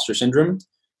that imposter syndrome.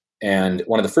 And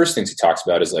one of the first things he talks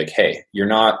about is like, hey,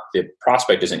 the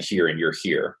prospect isn't here and you're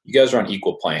here. You guys are on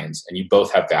equal planes and you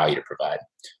both have value to provide.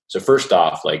 So first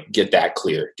off, like get that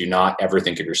clear. Do not ever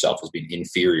think of yourself as being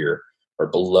inferior or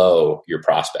below your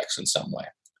prospects in some way.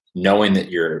 Knowing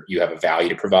that you have a value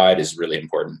to provide is really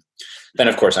important. Then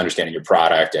of course, understanding your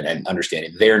product and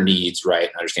understanding their needs,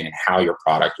 right? Understanding how your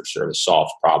product or service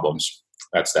solves problems.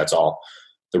 That's all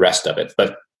the rest of it.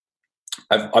 But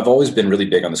I've always been really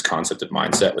big on this concept of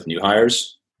mindset with new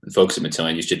hires. And folks at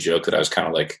Matillion used to joke that I was kind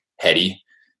of like heady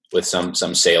with some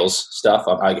sales stuff.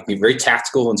 I can be very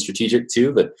tactical and strategic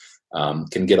too, but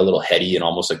can get a little heady and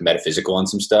almost like metaphysical on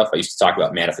some stuff. I used to talk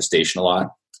about manifestation a lot.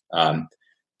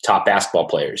 Top basketball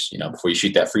players, before you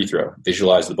shoot that free throw,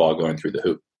 visualize the ball going through the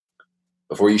hoop.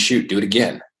 Before you shoot, do it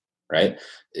again, right?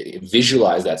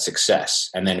 Visualize that success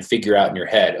and then figure out in your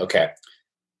head, okay,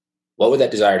 what would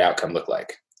that desired outcome look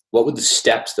like? What would the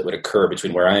steps that would occur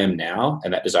between where I am now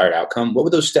and that desired outcome? What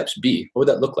would those steps be? What would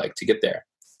that look like to get there?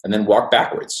 And then walk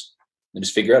backwards and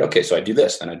just figure out, okay, so I do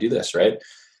this, then I do this, right?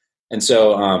 And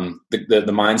so the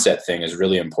mindset thing is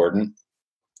really important.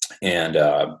 And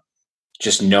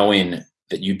just knowing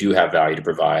that you do have value to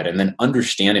provide and then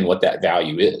understanding what that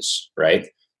value is, right?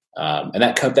 And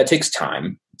that takes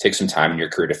time. It takes some time in your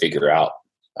career to figure out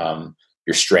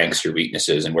your strengths, your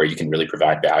weaknesses, and where you can really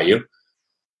provide value.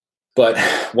 But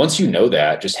once you know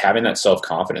that, just having that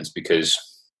self-confidence, because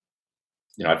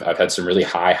I've had some really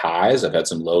high highs, I've had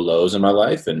some low lows in my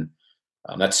life, and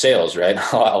that's sales, right?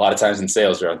 A lot of times in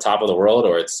sales, you're on top of the world,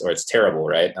 or it's terrible,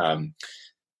 right?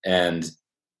 And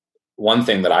one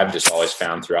thing that I've just always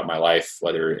found throughout my life,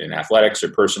 whether in athletics or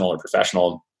personal or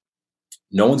professional,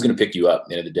 no one's going to pick you up at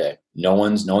the end of the day. No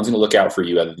one's going to look out for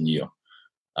you other than you.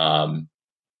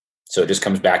 So it just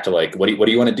comes back to like, what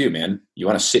do you want to do, man? You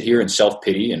want to sit here and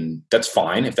self-pity, and that's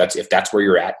fine. If that's where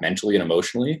you're at mentally and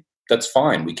emotionally, that's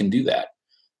fine. We can do that.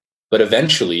 But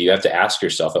eventually you have to ask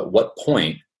yourself, at what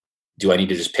point do I need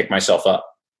to just pick myself up?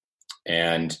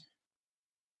 And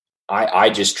I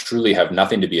just truly have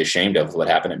nothing to be ashamed of what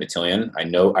happened at Matillion. I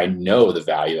know the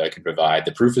value I can provide.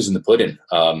 The proof is in the pudding.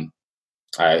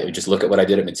 I just look at what I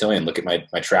did at Matillion, look at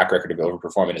my track record of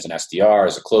overperforming as an SDR,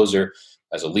 as a closer,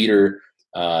 as a leader.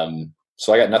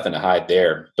 So I got nothing to hide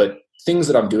there. But things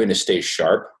that I'm doing to stay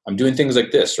sharp, I'm doing things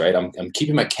like this, right? I'm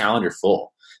keeping my calendar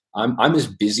full. I'm as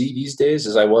busy these days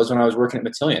as I was when I was working at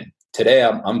Matillion. Today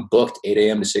I'm booked 8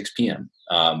 a.m. to 6 p.m.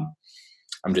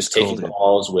 I'm just taking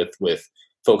calls with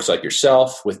folks like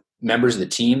yourself, with members of the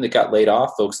team that got laid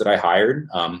off, folks that I hired.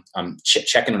 I'm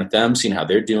checking with them, seeing how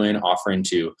they're doing, offering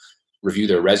to review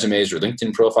their resumes or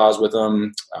LinkedIn profiles with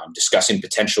them, discussing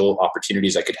potential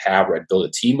opportunities I could have where I'd build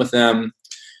a team with them,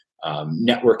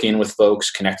 networking with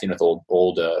folks, connecting with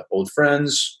old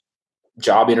friends,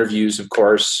 job interviews, of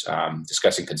course,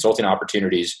 discussing consulting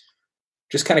opportunities,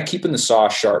 just kind of keeping the saw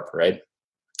sharp, right?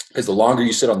 Because the longer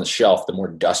you sit on the shelf, the more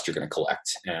dust you're going to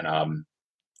collect.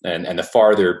 And the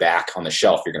farther back on the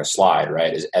shelf you're going to slide,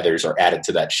 right? As others are added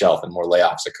to that shelf and more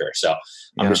layoffs occur. So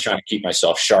I'm just trying to keep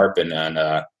myself sharp and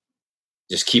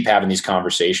just keep having these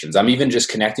conversations. I'm even just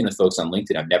connecting with folks on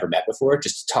LinkedIn I've never met before,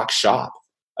 just to talk shop.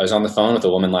 I was on the phone with a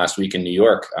woman last week in New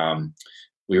York.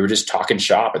 We were just talking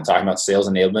shop and talking about sales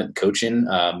enablement and coaching,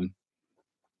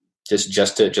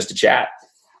 just to chat.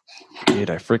 Dude,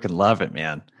 I freaking love it,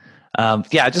 man.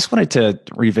 Yeah, I just wanted to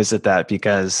revisit that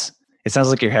because it sounds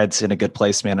like your head's in a good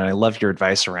place, man. And I love your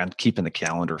advice around keeping the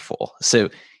calendar full. So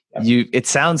Yeah. it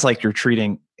sounds like you're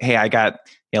treating, hey, I got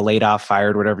laid off,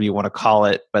 fired, whatever you want to call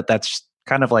it, but that's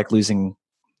kind of like losing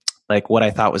like what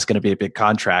I thought was going to be a big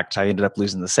contract. I ended up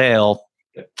losing the sale,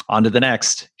 on to the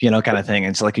next, kind of thing.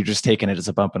 And so like you're just taking it as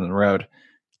a bump in the road.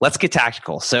 Let's get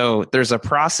tactical. So there's a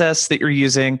process that you're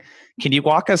using. Can you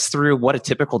walk us through what a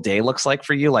typical day looks like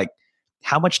for you? Like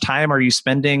how much time are you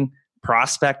spending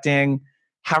prospecting?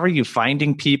 How are you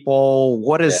finding people?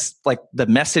 What is like the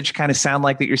message kind of sound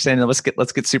like that you're saying? Let's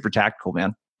get super tactical,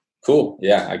 man. Cool.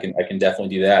 Yeah, I can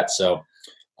definitely do that. So,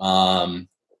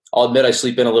 I'll admit I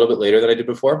sleep in a little bit later than I did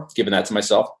before, giving that to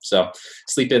myself. So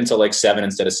sleep in until like 7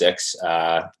 instead of 6.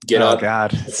 Get up. Oh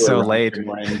God, it's so late.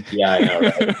 Yeah, I know.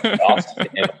 Right? Awesome.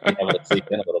 Being able to sleep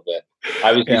in a little bit.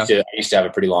 I used to have a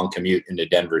pretty long commute into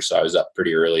Denver, so I was up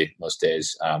pretty early most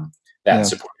days.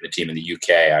 Supporting the team in the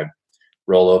UK, I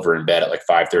roll over in bed at like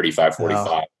 5:30, 5:45.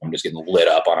 Oh. I'm just getting lit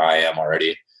up on IM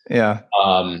already. Yeah.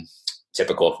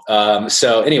 Typical.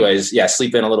 So anyways, yeah,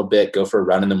 sleep in a little bit, go for a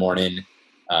run in the morning.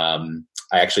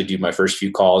 I actually do my first few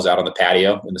calls out on the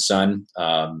patio in the sun.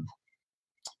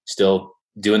 Still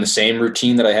doing the same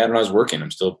routine that I had when I was working.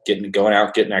 I'm still going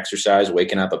out, getting exercise,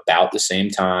 waking up about the same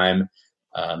time.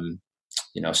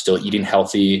 Still eating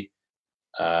healthy.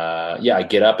 I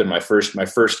get up and my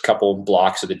first couple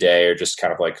blocks of the day are just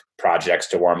kind of like projects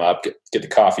to warm up, get the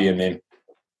coffee in me,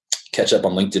 catch up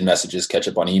on LinkedIn messages, catch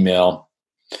up on email.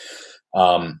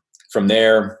 From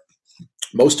there,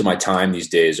 most of my time these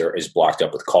days is blocked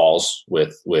up with calls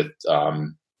with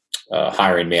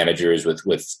hiring managers,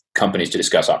 with companies to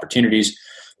discuss opportunities,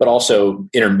 but also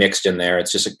intermixed in there,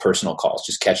 it's just like personal calls,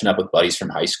 just catching up with buddies from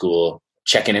high school,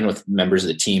 checking in with members of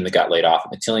the team that got laid off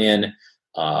at Matillion.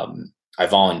 I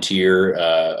volunteer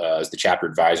as the chapter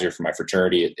advisor for my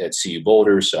fraternity at CU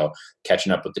Boulder, so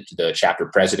catching up with the chapter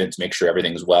president to make sure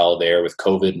everything's well there with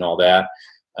COVID and all that.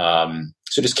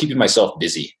 So just keeping myself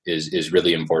busy is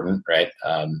really important, right?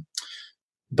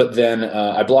 But then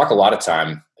I block a lot of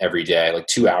time every day, like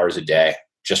 2 hours a day,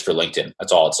 just for LinkedIn.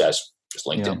 That's all it says, just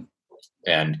LinkedIn.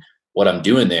 Yeah. And what I'm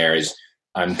doing there is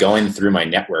I'm going through my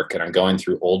network and I'm going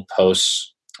through old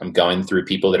posts. I'm going through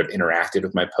people that have interacted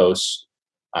with my posts.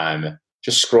 I'm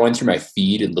just scrolling through my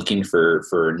feed and looking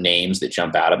for names that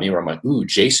jump out at me where I'm like, ooh,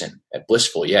 Jason at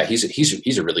Blissful. Yeah, he's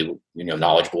a really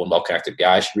knowledgeable and well-connected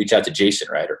guy. I should reach out to Jason,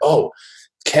 right? Or, oh,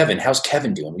 Kevin, how's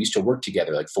Kevin doing? We used to work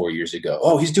together like 4 years ago.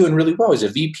 Oh, he's doing really well. He's a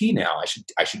VP now.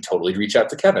 I should totally reach out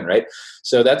to Kevin, right?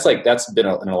 So that's been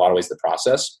in a lot of ways the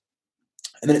process.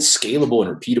 And then it's scalable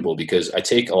and repeatable because I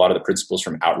take a lot of the principles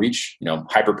from outreach,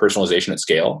 hyper-personalization at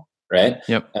scale, right?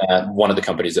 Yep. One of the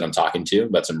companies that I'm talking to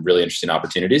about some really interesting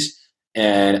opportunities.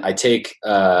 And I take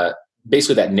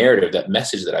basically that narrative, that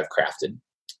message that I've crafted,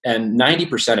 and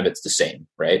 90% of it's the same,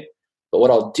 right? But what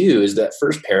I'll do is that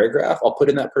first paragraph, I'll put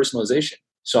in that personalization.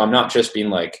 So I'm not just being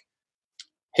like,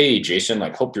 hey, Jason,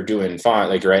 like, hope you're doing fine.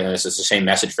 Like, right. And it's the same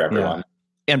message for everyone.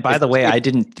 Yeah. And by the way,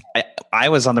 I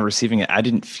was on the receiving end. I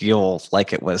didn't feel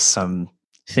like it was some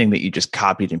thing that you just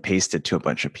copied and pasted to a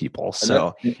bunch of people.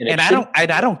 So, and I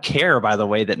don't care, by the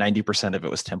way, that 90% of it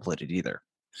was templated either.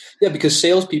 Yeah, because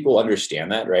salespeople understand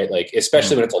that, right? Like,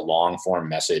 especially when it's a long form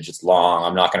message, it's long.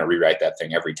 I'm not going to rewrite that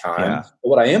thing every time. Yeah. But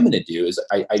what I am going to do is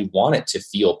I want it to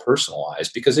feel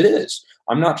personalized because it is.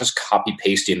 I'm not just copy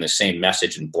pasting the same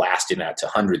message and blasting that to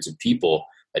hundreds of people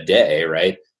a day,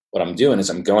 right? What I'm doing is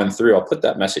I'm going through, I'll put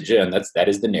that message in. That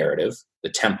is the narrative, the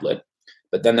template.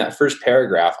 But then that first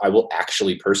paragraph, I will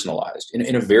actually personalize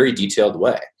in a very detailed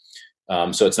way.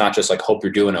 So it's not just like, hope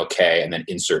you're doing okay, and then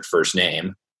insert first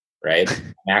name. Right.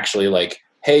 I'm actually like,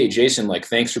 hey, Jason, like,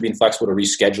 thanks for being flexible to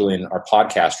rescheduling our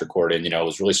podcast recording. I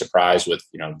was really surprised with,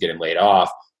 getting laid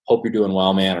off. Hope you're doing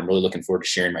well, man. I'm really looking forward to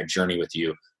sharing my journey with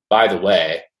you. By the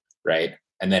way, right.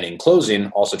 And then in closing,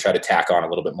 also try to tack on a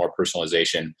little bit more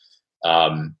personalization.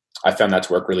 I found that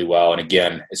to work really well. And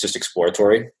again, it's just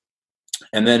exploratory.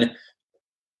 And then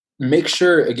make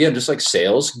sure, again, just like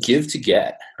sales, give to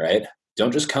get, right?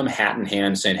 Don't just come hat in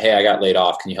hand saying, hey, I got laid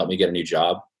off. Can you help me get a new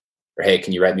job? Or, hey,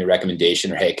 can you write me a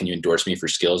recommendation? Or, hey, can you endorse me for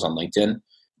skills on LinkedIn?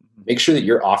 Make sure that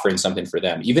you're offering something for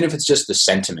them, even if it's just the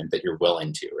sentiment that you're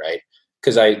willing to, right?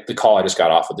 Because the call I just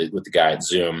got off with the guy at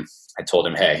Zoom, I told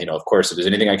him, hey, of course, if there's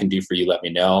anything I can do for you, let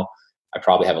me know. I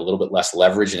probably have a little bit less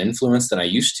leverage and influence than I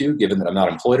used to, given that I'm not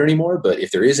employed anymore. But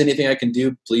if there is anything I can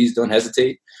do, please don't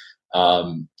hesitate.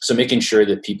 So making sure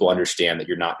that people understand that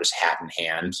you're not just hat in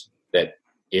hand, that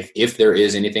if there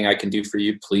is anything I can do for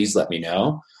you, please let me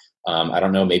know. I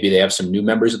don't know, maybe they have some new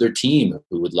members of their team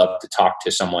who would love to talk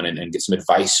to someone and get some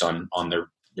advice on their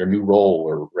your new role,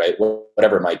 or right,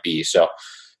 whatever it might be. So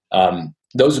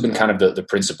those have been kind of the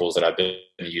principles that I've been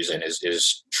using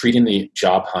is treating the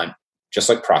job hunt just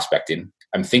like prospecting.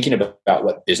 I'm thinking about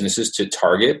what businesses to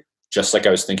target, just like I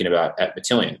was thinking about at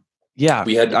Matillion. Yeah,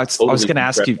 I was going to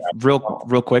ask you real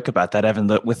quick about that, Evan.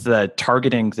 With the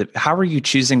targeting, how are you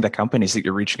choosing the companies that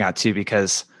you're reaching out to?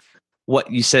 Because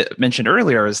what you mentioned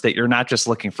earlier is that you're not just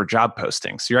looking for job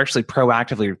postings; you're actually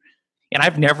proactively. And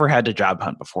I've never had to job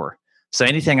hunt before, so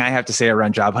anything I have to say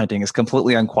around job hunting is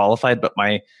completely unqualified. But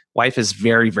my wife is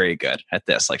very, very good at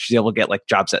this. Like she's able to get like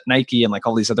jobs at Nike and like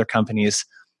all these other companies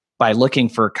by looking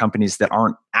for companies that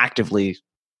aren't actively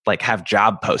like have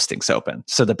job postings open.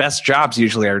 So the best jobs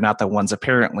usually are not the ones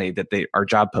apparently that they are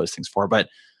job postings for. But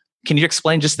can you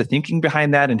explain just the thinking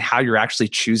behind that and how you're actually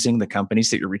choosing the companies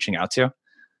that you're reaching out to?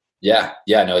 Yeah.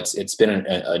 No, it's been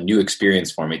a new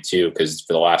experience for me too, because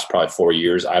for the last probably 4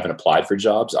 years, I haven't applied for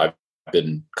jobs. I've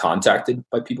been contacted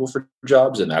by people for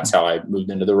jobs, and that's how I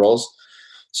moved into the roles.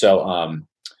 So,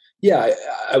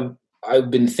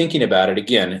 I've been thinking about it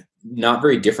again, not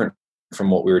very different from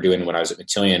what we were doing when I was at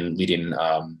Matillion, leading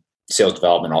sales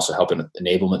development, also helping with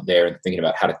enablement there, and thinking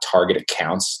about how to target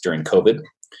accounts during COVID.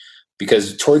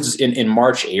 Because in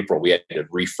March, April, we had to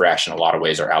refresh in a lot of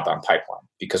ways our outbound pipeline,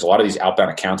 because a lot of these outbound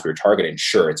accounts we were targeting,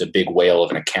 sure, it's a big whale of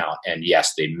an account. And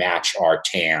yes, they match our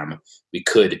TAM. We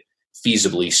could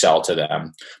feasibly sell to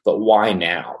them, but why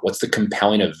now? What's the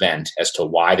compelling event as to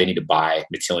why they need to buy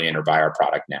Matillion or buy our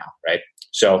product now, right?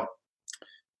 So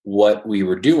what we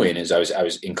were doing is I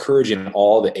was encouraging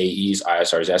all the AEs,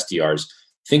 ISRs, SDRs,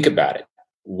 think about it.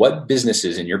 What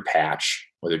businesses in your patch,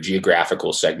 whether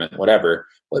geographical segment, whatever,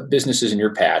 what businesses in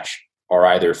your patch are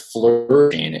either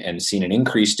flourishing and seeing an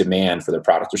increased demand for their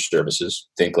product or services?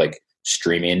 Think like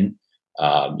streaming,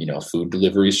 food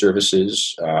delivery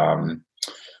services,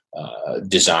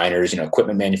 designers,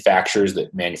 equipment manufacturers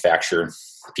that manufacture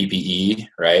PPE,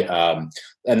 right?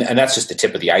 And that's just the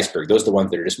tip of the iceberg. Those are the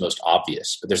ones that are just most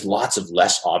obvious. But there's lots of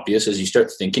less obvious. As you start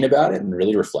thinking about it and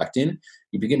really reflecting,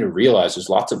 you begin to realize there's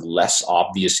lots of less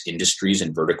obvious industries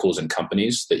and verticals and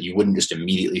companies that you wouldn't just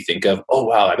immediately think of. Oh,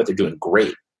 wow, I bet they're doing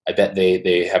great. I bet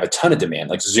they have a ton of demand,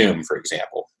 like Zoom, for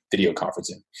example, video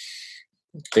conferencing.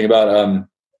 Think about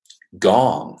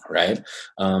Gong, right?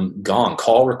 Gong,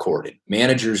 call recording.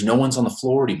 Managers, no one's on the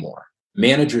floor anymore.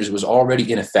 Managers, was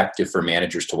already ineffective for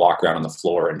managers to walk around on the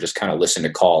floor and just kind of listen to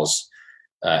calls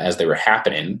as they were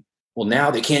happening. Well,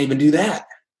 now they can't even do that.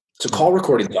 So call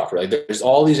recording software, like there's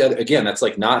all these other, again, that's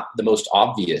like not the most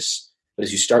obvious, but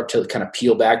as you start to kind of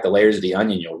peel back the layers of the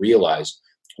onion, you'll realize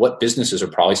what businesses are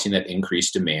probably seeing that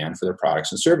increased demand for their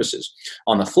products and services.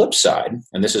 On the flip side,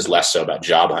 and this is less so about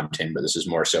job hunting, but this is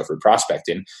more so for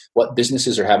prospecting, what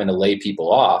businesses are having to lay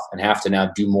people off and have to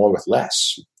now do more with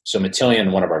less. So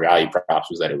Matillion, one of our value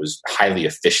props was that it was highly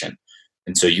efficient.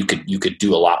 And so you could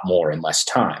do a lot more in less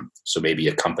time. So maybe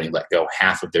a company let go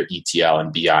half of their ETL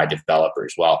and BI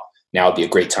developers. Well, now would be a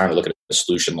great time to look at a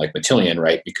solution like Matillion,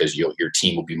 right? Because your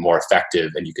team will be more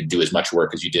effective and you can do as much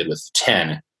work as you did with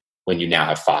 10 when you now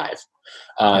have 5.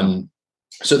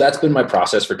 So that's been my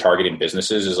process for targeting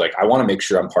businesses, is like, I want to make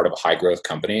sure I'm part of a high growth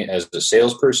company as a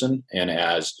salesperson and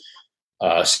as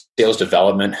sales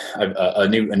development. A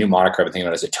new moniker I've been thinking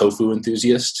about is a tofu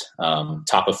enthusiast,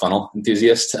 top of funnel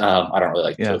enthusiast. I don't really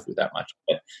like tofu that much,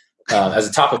 but as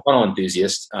a top of funnel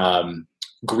enthusiast,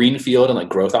 greenfield and like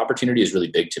growth opportunity is really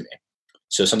big to me.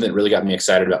 So something that really got me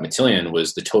excited about Matillion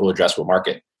was the total addressable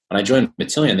market. When I joined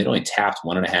Matillion, they'd only tapped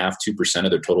 1.5-2% of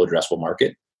their total addressable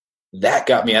market. That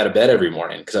got me out of bed every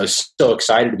morning because I was so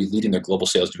excited to be leading their global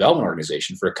sales development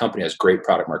organization for a company that has great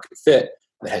product market fit,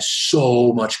 that has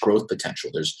so much growth potential.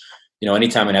 There's,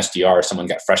 anytime an SDR or someone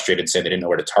got frustrated saying they didn't know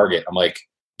where to target, I'm like,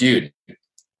 dude,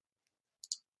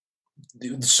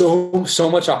 so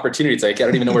much opportunity. It's like, I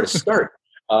don't even know where to start.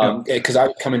 Because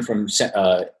I'm coming from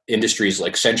industries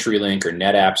like CenturyLink or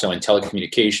NetApp, selling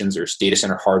telecommunications or data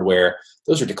center hardware.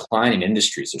 Those are declining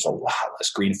industries. There's a lot less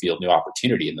greenfield new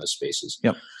opportunity in those spaces.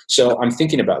 Yep. So I'm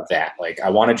thinking about that. Like, I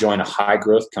want to join a high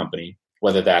growth company,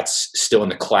 whether that's still in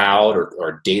the cloud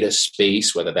or data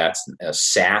space, whether that's a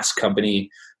SaaS company,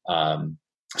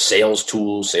 sales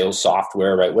tools, sales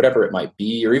software, right? Whatever it might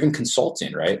be, or even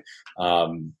consulting, right?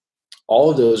 All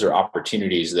of those are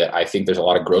opportunities that I think there's a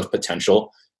lot of growth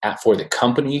potential for the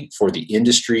company, for the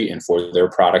industry, and for their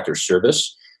product or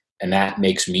service. And that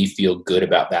makes me feel good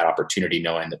about that opportunity,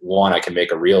 knowing that, 1, I can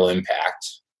make a real impact.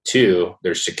 2,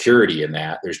 there's security in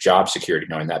that. There's job security,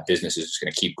 knowing that business is just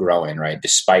going to keep growing, right,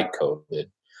 despite COVID.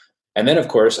 And then, of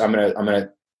course, I'm gonna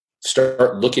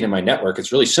start looking at my network.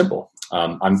 It's really simple.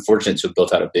 I'm fortunate to have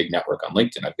built out a big network on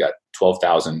LinkedIn. I've got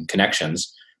 12,000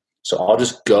 connections. So I'll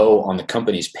just go on the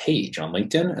company's page on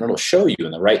LinkedIn, and it'll show you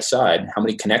on the right side how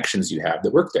many connections you have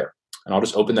that work there. And I'll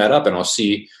just open that up and I'll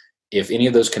see if any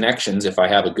of those connections, if I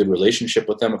have a good relationship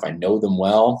with them, if I know them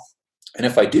well. And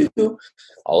if I do,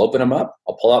 I'll open them up.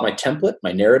 I'll pull out my template,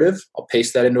 my narrative. I'll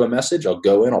paste that into a message. I'll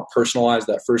go in, I'll personalize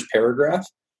that first paragraph,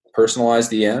 personalize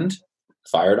the end,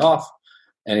 fire it off.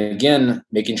 And again,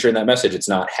 making sure in that message, it's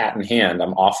not hat in hand.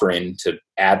 I'm offering to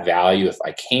add value if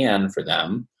I can for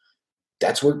them.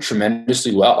 That's worked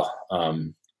tremendously well.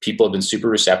 People have been super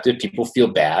receptive. People feel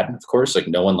bad, of course. Like,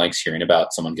 no one likes hearing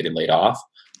about someone getting laid off.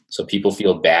 So people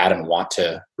feel bad and want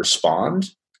to respond.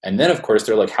 And then, of course,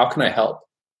 they're like, how can I help?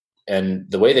 And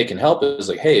the way they can help is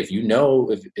like, hey, if you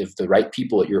know, if the right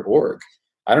people at your org,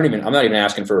 I'm not even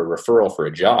asking for a referral for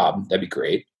a job. That'd be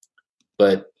great.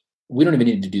 But we don't even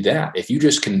need to do that. If you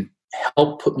just can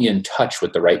help put me in touch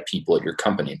with the right people at your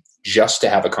company just to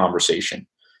have a conversation.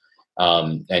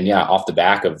 And yeah, off the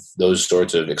back of those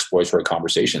sorts of exploratory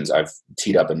conversations, I've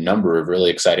teed up a number of really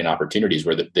exciting opportunities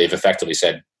where they've effectively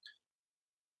said,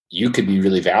 you could be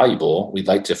really valuable. We'd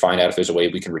like to find out if there's a way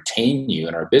we can retain you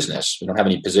in our business. We don't have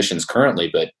any positions currently,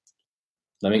 but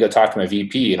let me go talk to my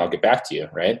VP and I'll get back to you.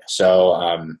 Right.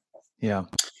 So, yeah,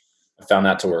 I found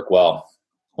that to work well.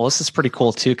 Well, this is pretty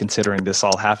cool too, considering this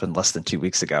all happened less than 2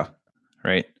 weeks ago.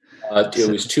 Right.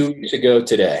 It was 2 weeks ago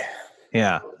today.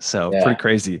 Yeah. So pretty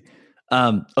crazy.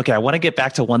 Okay. I want to get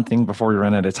back to one thing before we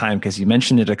run out of time, because you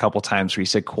mentioned it a couple of times where you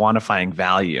said quantifying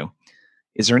value.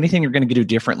 Is there anything you're going to do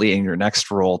differently in your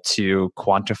next role to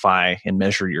quantify and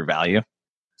measure your value?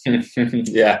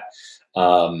 Yeah.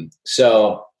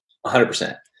 So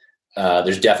 100%.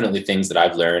 There's definitely things that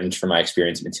I've learned from my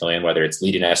experience at Matillion, whether it's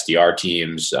leading SDR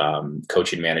teams,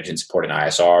 coaching, managing, supporting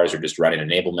ISRs, or just running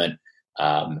enablement.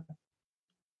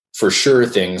 For sure,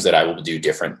 things that I will do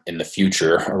different in the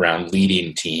future around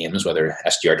leading teams, whether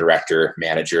SDR director,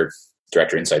 manager,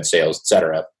 director inside sales, et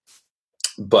cetera.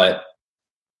 But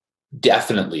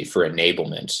definitely for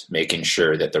enablement, making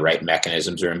sure that the right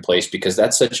mechanisms are in place, because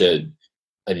that's such a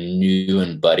new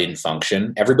and budding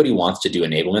function. Everybody wants to do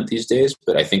enablement these days,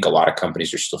 but I think a lot of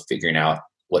companies are still figuring out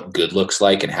what good looks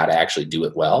like and how to actually do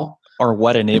it well. Or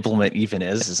what enablement even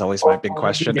is always my big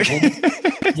question.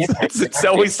 It's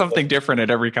always something different at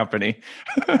every company.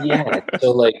 Yeah.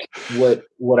 So like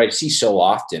what I see so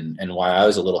often, and why I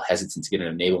was a little hesitant to get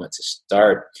an enablement to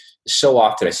start, so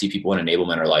often I see people in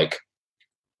enablement are like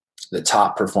the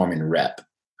top performing rep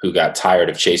who got tired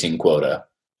of chasing quota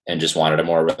and just wanted a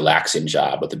more relaxing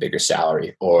job with a bigger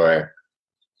salary, or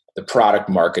the product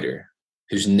marketer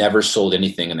who's never sold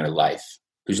anything in their life,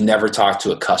 who's never talked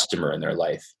to a customer in their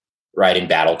life, writing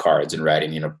battle cards and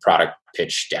writing, product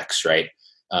pitch decks, right?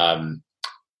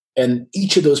 And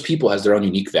each of those people has their own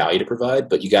unique value to provide,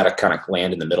 but you got to kind of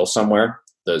land in the middle somewhere.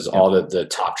 There's all the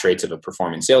top traits of a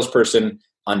performing salesperson,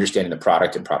 understanding the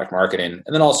product and product marketing,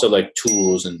 and then also like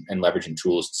tools and leveraging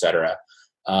tools, et cetera.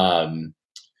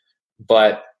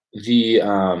 But the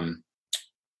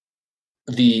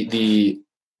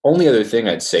only other thing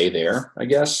I'd say there, I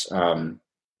guess,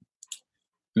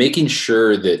 making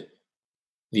sure that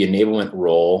the enablement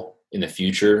role in the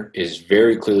future is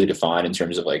very clearly defined in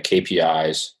terms of like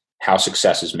KPIs, how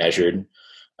success is measured.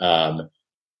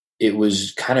 It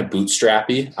was kind of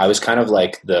bootstrappy. I was kind of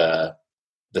like the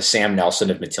Sam Nelson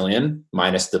of Matillion,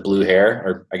 minus the blue hair,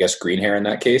 or I guess green hair in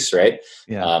that case, right?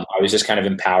 Yeah. I was just kind of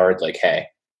empowered, like, hey,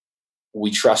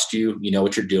 we trust you. You know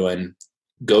what you're doing.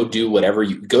 Go do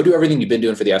everything you've been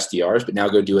doing for the SDRs, but now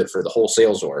go do it for the whole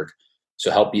sales org.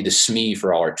 So help be the SME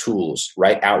for all our tools,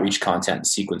 write outreach content and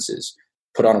sequences,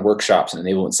 put on workshops and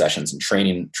enablement sessions and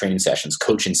training sessions,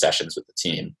 coaching sessions with the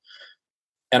team.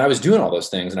 And I was doing all those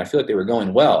things and I feel like they were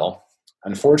going well.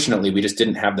 Unfortunately, we just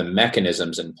didn't have the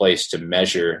mechanisms in place to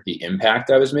measure the impact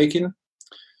I was making.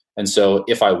 And so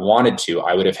if I wanted to,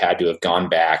 I would have had to have gone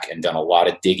back and done a lot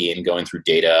of digging, going through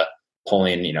data,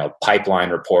 pulling, pipeline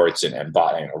reports and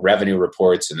revenue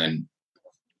reports, and then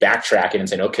backtracking and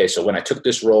saying, okay, so when I took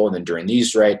this role and then during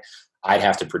these, right, I'd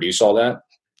have to produce all that.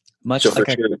 Much like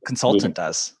a consultant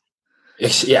does.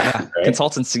 Yeah. Right?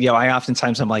 Consultants, I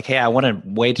oftentimes I'm like, hey, I want a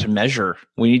way to measure.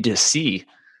 We need to see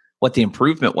what the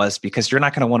improvement was, because you're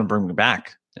not going to want to bring me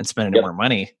back and spend any more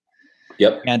money.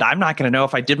 Yep. And I'm not going to know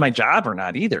if I did my job or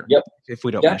not either. Yep. If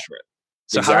we don't measure it.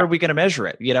 So How are we going to measure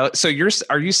it? So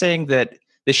are you saying that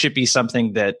this should be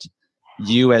something that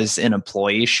you as an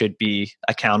employee should be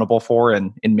accountable for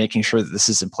and in making sure that this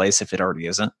is in place if it already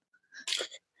isn't?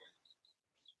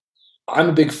 I'm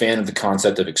a big fan of the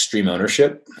concept of extreme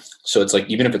ownership. So it's like,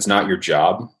 even if it's not your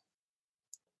job,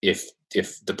 if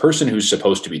the person who's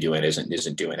supposed to be doing it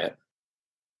isn't doing it,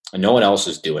 and no one else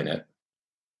is doing it,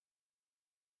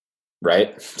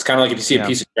 right? It's kind of like if you see a Yeah.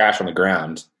 piece of trash on the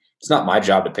ground, it's not my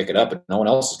job to pick it up, but no one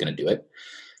else is going to do it.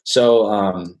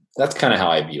 So that's kind of how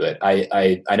I view it.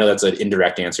 I know that's an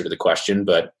indirect answer to the question,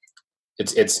 but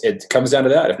it comes down to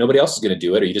that. If nobody else is going to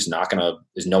do it, are you just not going to?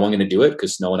 Is no one going to do it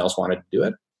because no one else wanted to do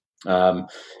it?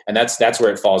 And that's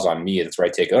where it falls on me. That's where I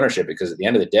take ownership, because at the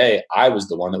end of the day, I was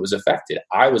the one that was affected.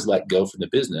 I was let go from the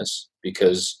business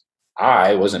because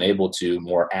I wasn't able to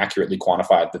more accurately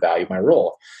quantify the value of my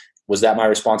role. Was that my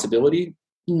responsibility?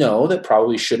 No, that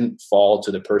probably shouldn't fall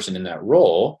to the person in that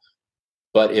role.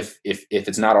 But if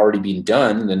it's not already being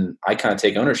done, then I kind of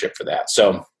take ownership for that.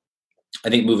 So I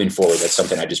think moving forward, that's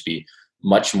something I just be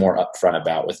much more upfront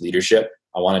about with leadership.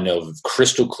 I want to know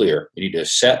crystal clear. We need to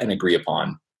set and agree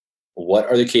upon what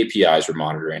are the KPIs we're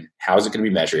monitoring? How is it going to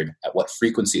be measured? At what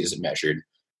frequency is it measured?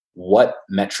 What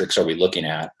metrics are we looking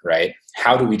at, right?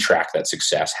 How do we track that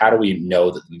success? How do we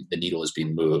know that the needle is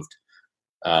being moved?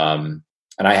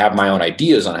 And I have my own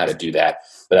ideas on how to do that,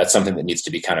 but that's something that needs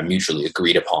to be kind of mutually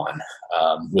agreed upon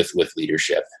with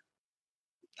leadership.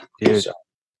 Dude, So.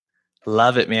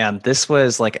 love it, man. This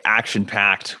was like action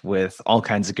packed with all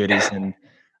kinds of goodies. And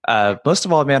most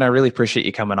of all, man, I really appreciate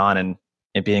you coming on and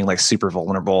being like super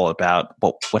vulnerable about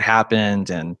what happened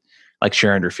and like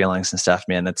sharing your feelings and stuff,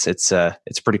 man. It's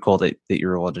pretty cool that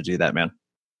you're able to do that, man.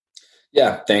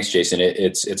 Yeah, thanks, Jason.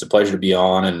 It's a pleasure to be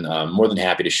on, and more than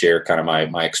happy to share kind of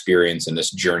my experience in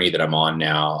this journey that I'm on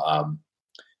now.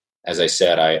 As I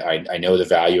said, I know the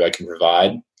value I can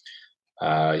provide.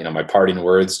 My parting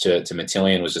words to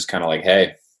Matillion was just kind of like,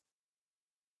 hey,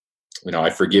 I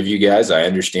forgive you guys. I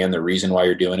understand the reason why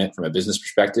you're doing it from a business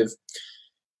perspective.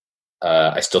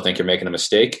 I still think you're making a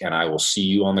mistake, and I will see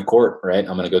you on the court, right?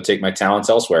 I'm going to go take my talents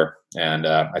elsewhere. And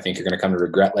I think you're going to come to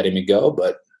regret letting me go,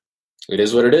 but it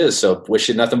is what it is. So wish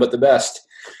you nothing but the best.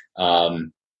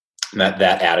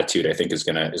 That attitude, I think, is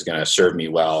going to serve me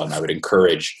well. And I would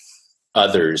encourage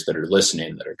others that are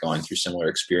listening, that are going through similar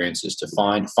experiences, to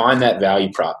find that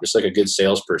value prop, just like a good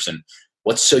salesperson.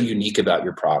 What's so unique about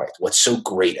your product? What's so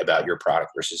great about your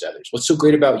product versus others? What's so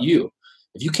great about you?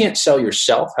 If you can't sell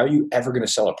yourself, how are you ever going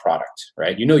to sell a product,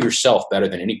 right? You know yourself better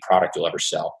than any product you'll ever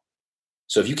sell.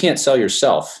 So if you can't sell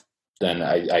yourself, then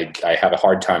I have a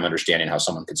hard time understanding how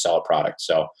someone could sell a product.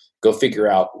 So go figure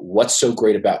out what's so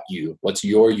great about you. What's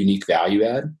your unique value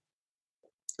add?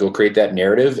 Go create that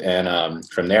narrative. And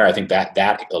from there, I think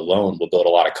that alone will build a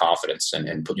lot of confidence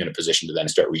and put you in a position to then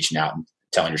start reaching out and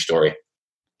telling your story.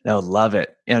 No, love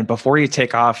it. And before you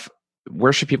take off,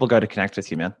 where should people go to connect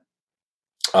with you, man?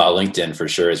 LinkedIn for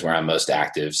sure is where I'm most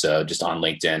active. So just on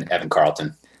LinkedIn, Evan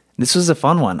Carlton. This was a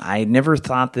fun one. I never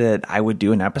thought that I would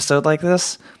do an episode like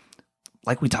this.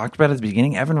 Like we talked about at the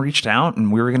beginning, Evan reached out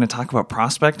and we were going to talk about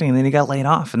prospecting, and then he got laid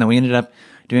off. And then we ended up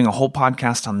doing a whole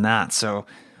podcast on that. So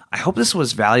I hope this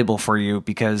was valuable for you,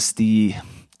 because the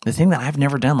thing that I've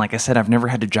never done, like I said, I've never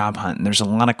had to job hunt, and there's a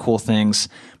lot of cool things.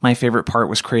 My favorite part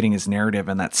was creating his narrative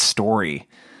and that story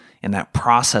and that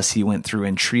process he went through,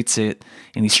 and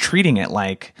he's treating it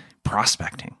like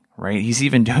prospecting, right? He's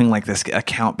even doing like this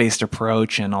account-based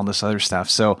approach and all this other stuff.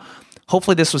 So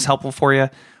hopefully this was helpful for you.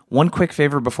 One quick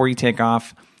favor before you take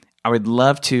off, I would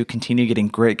love to continue getting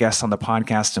great guests on the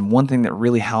podcast. And one thing that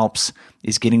really helps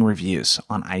is getting reviews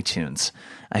on iTunes.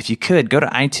 If you could, go to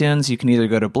iTunes. You can either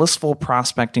go to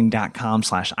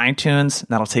blissfulprospecting.com/iTunes.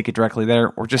 That'll take you directly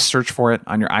there, or just search for it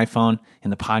on your iPhone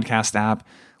in the podcast app.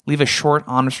 Leave a short,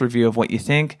 honest review of what you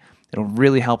think. It'll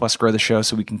really help us grow the show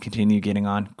so we can continue getting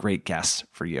on great guests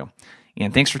for you.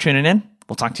 And thanks for tuning in.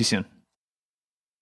 We'll talk to you soon.